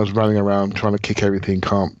 Zuma's running around trying to kick everything,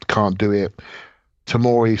 can't do it.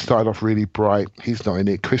 Tomori started off really bright. He's not in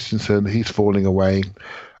it. Christensen, he's falling away.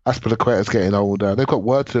 Aspilicueta's getting older. They've got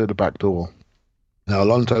work to do at the back door. Now,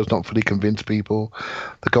 Alonso's not fully convinced people.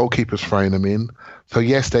 The goalkeeper's throwing them in. So,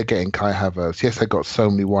 yes, they're getting Kai Havertz. Yes, they've got so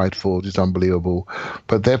many wide forwards. It's unbelievable.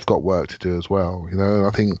 But they've got work to do as well.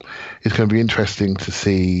 I think it's going to be interesting to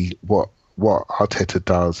see what Arteta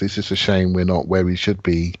does. It's just a shame we're not where we should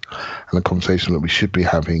be and the conversation that we should be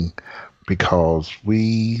having, because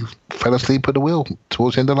we fell asleep at the wheel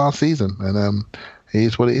towards the end of last season, and it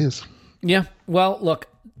is what it is. Yeah, well, look,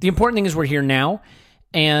 the important thing is we're here now,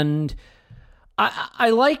 and I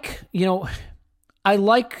like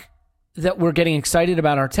that we're getting excited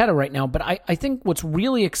about Arteta right now, but I think what's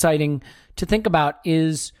really exciting to think about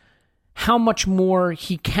is how much more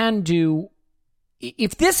he can do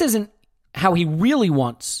if this isn't how he really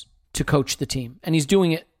wants to coach the team, and he's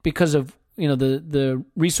doing it because of the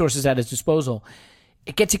resources at his disposal.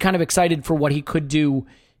 It gets you kind of excited for what he could do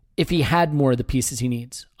if he had more of the pieces he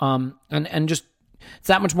needs. And just it's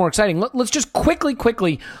that much more exciting. Let's just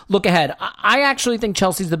quickly look ahead. I actually think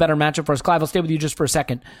Chelsea's the better matchup for us. Clive, I'll stay with you just for a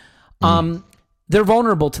second. They're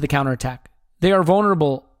vulnerable to the counterattack. They are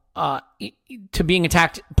vulnerable to being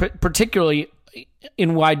attacked, particularly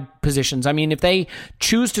in wide positions. I mean, if they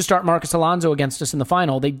choose to start Marcos Alonso against us in the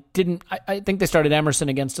final, they didn't. I think they started Emerson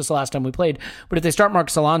against us the last time we played. But if they start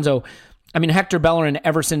Marcos Alonso, I mean, Hector Bellerin,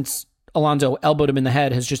 ever since Alonso elbowed him in the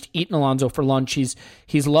head, has just eaten Alonso for lunch.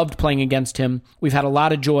 He's loved playing against him. We've had a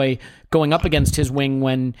lot of joy going up against his wing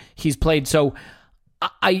when he's played. So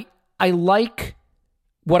I like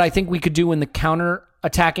what I think we could do in the counter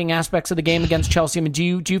attacking aspects of the game against Chelsea. I mean, do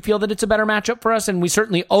you feel that it's a better matchup for us? And we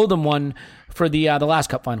certainly owe them one for the last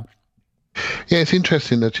cup final. Yeah, it's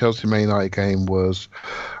interesting. The Chelsea Man United game was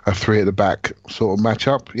a 3 at the back sort of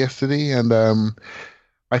matchup yesterday, and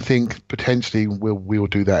I think potentially we will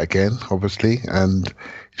do that again, obviously. And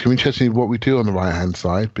it's going to be interesting what we do on the right hand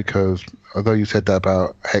side, because although you said that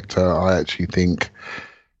about Hector, I actually think,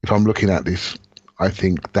 if I'm looking at this, I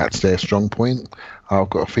think that's their strong point. I've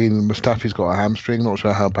got a feeling Mustafi's got a hamstring, not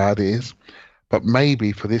sure how bad it is. But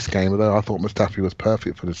maybe for this game, although I thought Mustafi was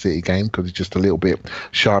perfect for the City game because he's just a little bit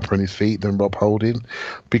sharper on his feet than Rob Holding,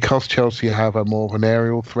 because Chelsea have a more of an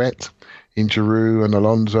aerial threat in Giroud and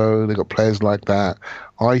Alonso, they've got players like that.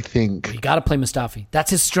 I think... You got to play Mustafi.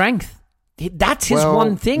 That's his strength. That's his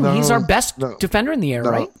one thing. He's our best defender in the air,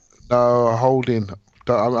 right? No, Holding...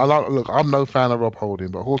 Look, I'm no fan of Rob Holding,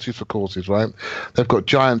 but horses for courses, right? They've got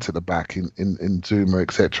giants at the back in Zuma,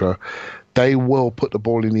 etc. They will put the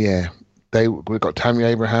ball in the air. We've got Tammy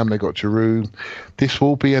Abraham, they've got Giroud. This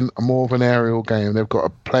will be more of an aerial game. They've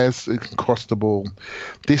got players who can cross the ball.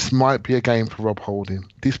 This might be a game for Rob Holding.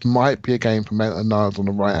 This might be a game for Maitland-Niles on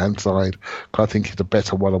the right-hand side, because I think he's a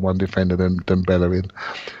better one-on-one defender than Bellerin.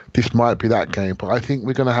 This might be that game, but I think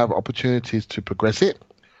we're going to have opportunities to progress it.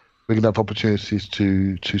 We're going to have opportunities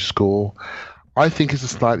to score. I think it's a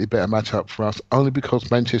slightly better matchup for us, only because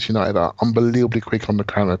Manchester United are unbelievably quick on the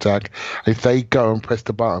counter-attack. If they go and press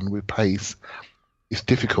the button with pace, it's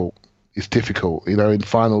difficult. It's difficult. In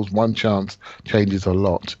finals, one chance changes a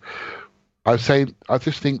lot. I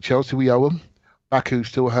just think Chelsea, we owe them. Baku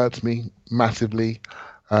still hurts me massively.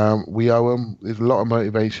 We owe them. There's a lot of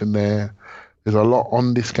motivation there. There's a lot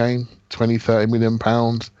on this game, 20, 30 million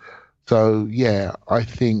pounds. So, yeah, I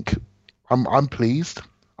think I'm pleased.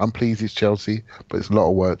 I'm pleased it's Chelsea, but it's a lot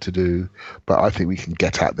of work to do. But I think we can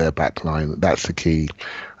get at their back line. That's the key.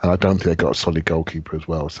 And I don't think they've got a solid goalkeeper as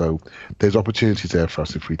well. So there's opportunities there for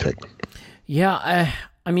us if we take them. Yeah,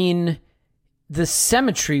 I mean, the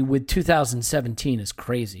symmetry with 2017 is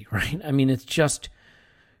crazy, right? I mean, it's just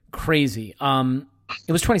crazy.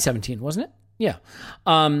 It was 2017, wasn't it? Yeah.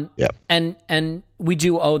 Yeah. And we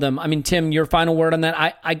do owe them. I mean, Tim, your final word on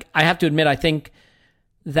that. I have to admit, I think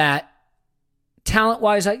that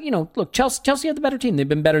talent-wise, look, Chelsea had the better team. They've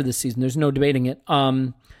been better this season. There's no debating it.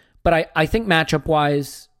 But I think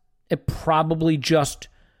matchup-wise, it probably just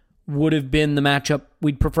would have been the matchup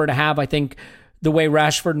we'd prefer to have. I think the way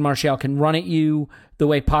Rashford and Martial can run at you, the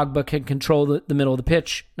way Pogba can control the middle of the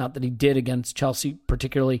pitch, not that he did against Chelsea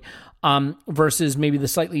particularly, versus maybe the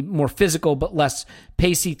slightly more physical but less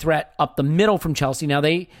pacey threat up the middle from Chelsea. Now,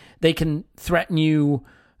 they can threaten you,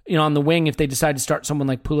 on the wing if they decide to start someone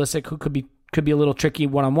like Pulisic, who could be a little tricky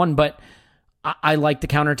one-on-one, but I like the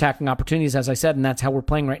counterattacking opportunities, as I said, and that's how we're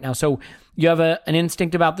playing right now. So you have an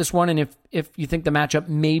instinct about this one, and if you think the matchup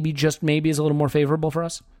maybe is a little more favorable for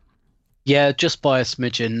us? Yeah, just by a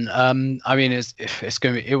smidgen. I mean,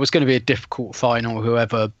 it was going to be a difficult final.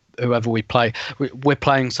 Whoever we play, we're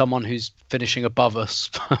playing someone who's finishing above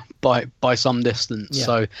us by some distance. Yeah.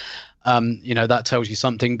 So, that tells you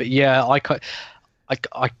something. But yeah, I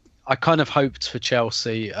kind of hoped for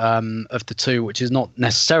Chelsea of the two, which is not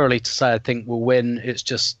necessarily to say I think we'll win. It's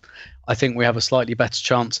just I think we have a slightly better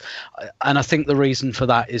chance, and I think the reason for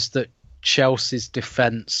that is that Chelsea's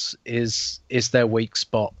defence is their weak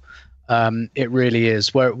spot. It really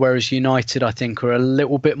is. Whereas United, I think, are a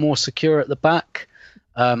little bit more secure at the back,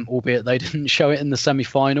 albeit they didn't show it in the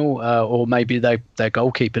semi-final, or maybe their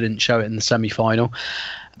goalkeeper didn't show it in the semi-final.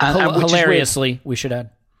 And hilariously, we should add.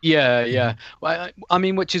 Yeah. Well, I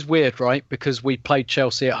mean, which is weird, right? Because we played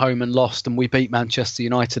Chelsea at home and lost, and we beat Manchester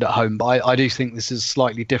United at home. But I do think this is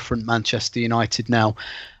slightly different Manchester United now.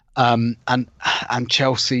 And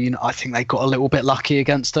Chelsea, I think they got a little bit lucky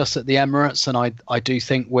against us at the Emirates, and I do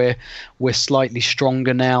think we're slightly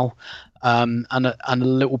stronger now, and a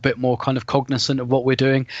little bit more kind of cognizant of what we're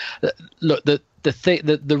doing. Look,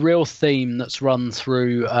 the real theme that's run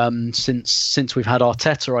through since we've had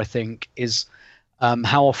Arteta, I think, is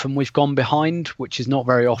how often we've gone behind, which is not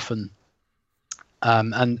very often.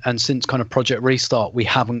 And since kind of Project Restart, we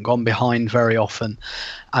haven't gone behind very often.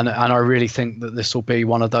 And I really think that this will be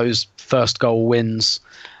one of those first goal wins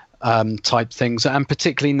type things. And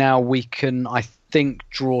particularly now we can, I think,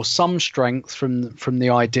 draw some strength from the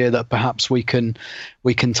idea that perhaps we can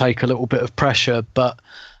take a little bit of pressure. But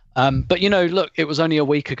look, it was only a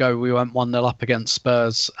week ago we went 1-0 up against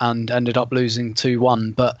Spurs and ended up losing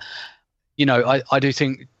 2-1. But I do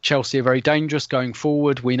think Chelsea are very dangerous going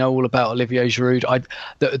forward. We know all about Olivier Giroud.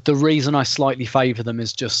 The reason I slightly favour them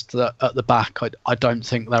is just that at the back, I don't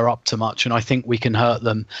think they're up to much, and I think we can hurt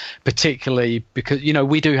them, particularly because,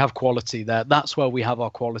 we do have quality there. That's where we have our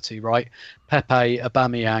quality, right? Pepe,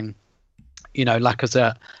 Aubameyang,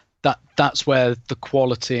 Lacazette. That's where the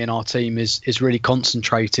quality in our team is really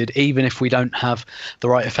concentrated, even if we don't have the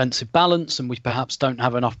right offensive balance and we perhaps don't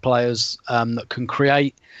have enough players that can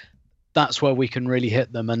create. That's where we can really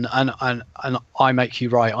hit them, and I make you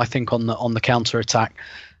right. I think on the counter attack,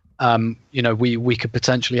 we could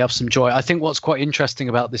potentially have some joy. I think what's quite interesting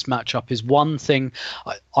about this matchup is one thing.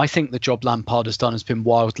 I think the job Lampard has done has been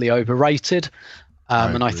wildly overrated,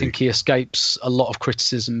 and I think he escapes a lot of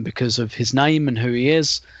criticism because of his name and who he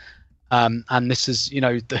is. And this is,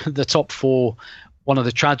 the top four. One of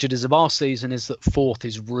the tragedies of our season is that fourth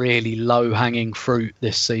is really low-hanging fruit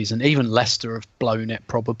this season. Even Leicester have blown it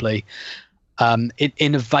probably.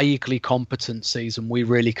 In a vaguely competent season, we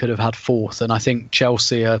really could have had fourth. And I think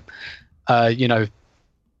Chelsea are,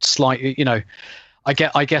 slightly,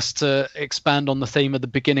 I guess to expand on the theme at the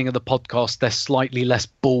beginning of the podcast, they're slightly less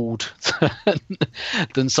bald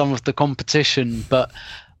than some of the competition. But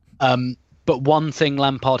one thing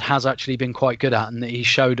Lampard has actually been quite good at, and that he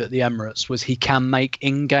showed at the Emirates, was he can make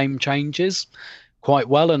in-game changes quite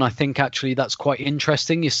well. And I think actually that's quite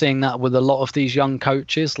interesting. You're seeing that with a lot of these young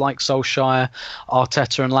coaches like Solskjaer,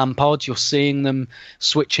 Arteta and Lampard. You're seeing them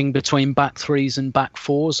switching between back threes and back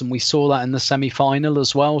fours. And we saw that in the semi-final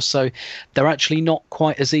as well. So they're actually not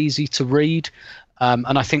quite as easy to read. And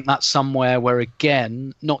I think that's somewhere where,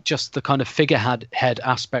 again, not just the kind of figurehead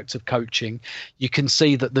aspect of coaching, you can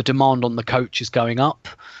see that the demand on the coach is going up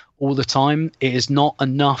all the time. It is not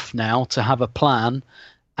enough now to have a plan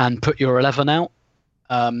and put your 11 out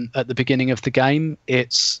at the beginning of the game.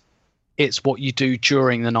 It's what you do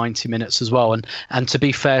during the 90 minutes as well. And to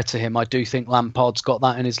be fair to him, I do think Lampard's got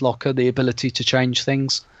that in his locker, the ability to change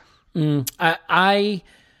things. I'm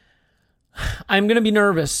going to be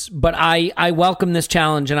nervous, but I welcome this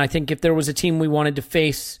challenge. And I think if there was a team we wanted to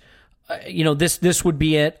face, this would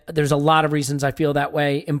be it. There's a lot of reasons I feel that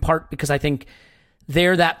way, in part because I think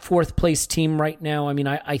they're that fourth place team right now. I mean,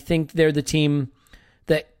 I think they're the team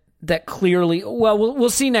that clearly, well,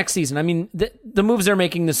 we'll see next season. I mean, the moves they're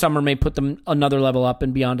making this summer may put them another level up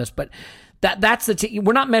and beyond us, but that's the team.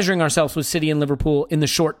 We're not measuring ourselves with City and Liverpool in the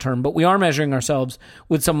short term, but we are measuring ourselves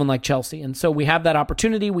with someone like Chelsea. And so we have that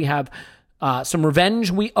opportunity. We have some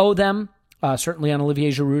revenge we owe them, certainly on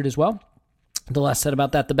Olivier Giroud as well. The less said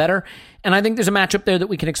about that, the better. And I think there's a matchup there that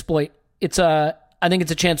we can exploit. I think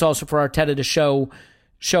it's a chance also for Arteta to show,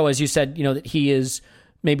 as you said, that he is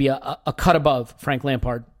maybe a cut above Frank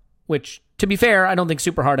Lampard, which, to be fair, I don't think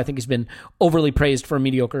super hard. I think he's been overly praised for a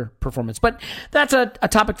mediocre performance. But that's a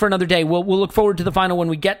topic for another day. We'll look forward to the final when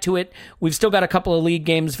we get to it. We've still got a couple of league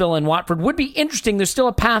games. Villa and Watford would be interesting. There's still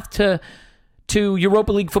a path to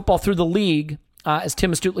Europa League football through the league. As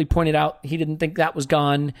Tim astutely pointed out, he didn't think that was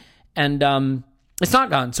gone. And it's not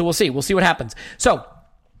gone. So we'll see. We'll see what happens. So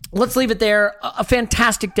let's leave it there. A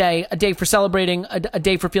fantastic day, a day for celebrating, a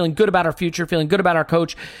day for feeling good about our future, feeling good about our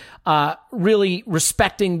coach, really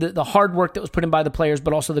respecting the hard work that was put in by the players,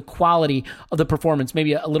 but also the quality of the performance,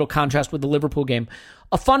 maybe a little contrast with the Liverpool game.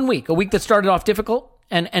 A fun week, a week that started off difficult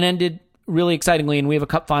and ended really excitingly, and we have a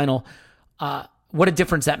cup final. What a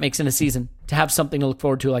difference that makes in a season to have something to look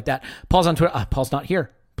forward to like that. Paul's on Twitter. Paul's not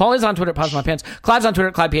here. Paul is on Twitter at Pause My Pants. Clive's on Twitter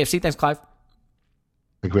at ClivePFC. Thanks, Clive.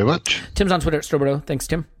 Thank you very much. Tim's on Twitter at Strobodo. Thanks,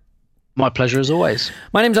 Tim. My pleasure as always.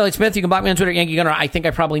 My name's Elliot Smith. You can block me on Twitter at Yankee Gunner. I think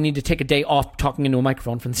I probably need to take a day off talking into a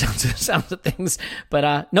microphone from the sounds of things.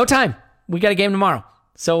 But no time. We got a game tomorrow.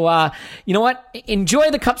 So, you know what?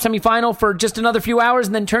 Enjoy the Cup semifinal for just another few hours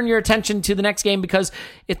and then turn your attention to the next game because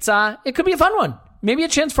it could be a fun one. Maybe a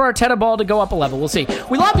chance for Arteta ball to go up a level. We'll see.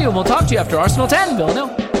 We love you and we'll talk to you after Arsenal 10.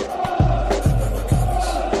 Villanelle.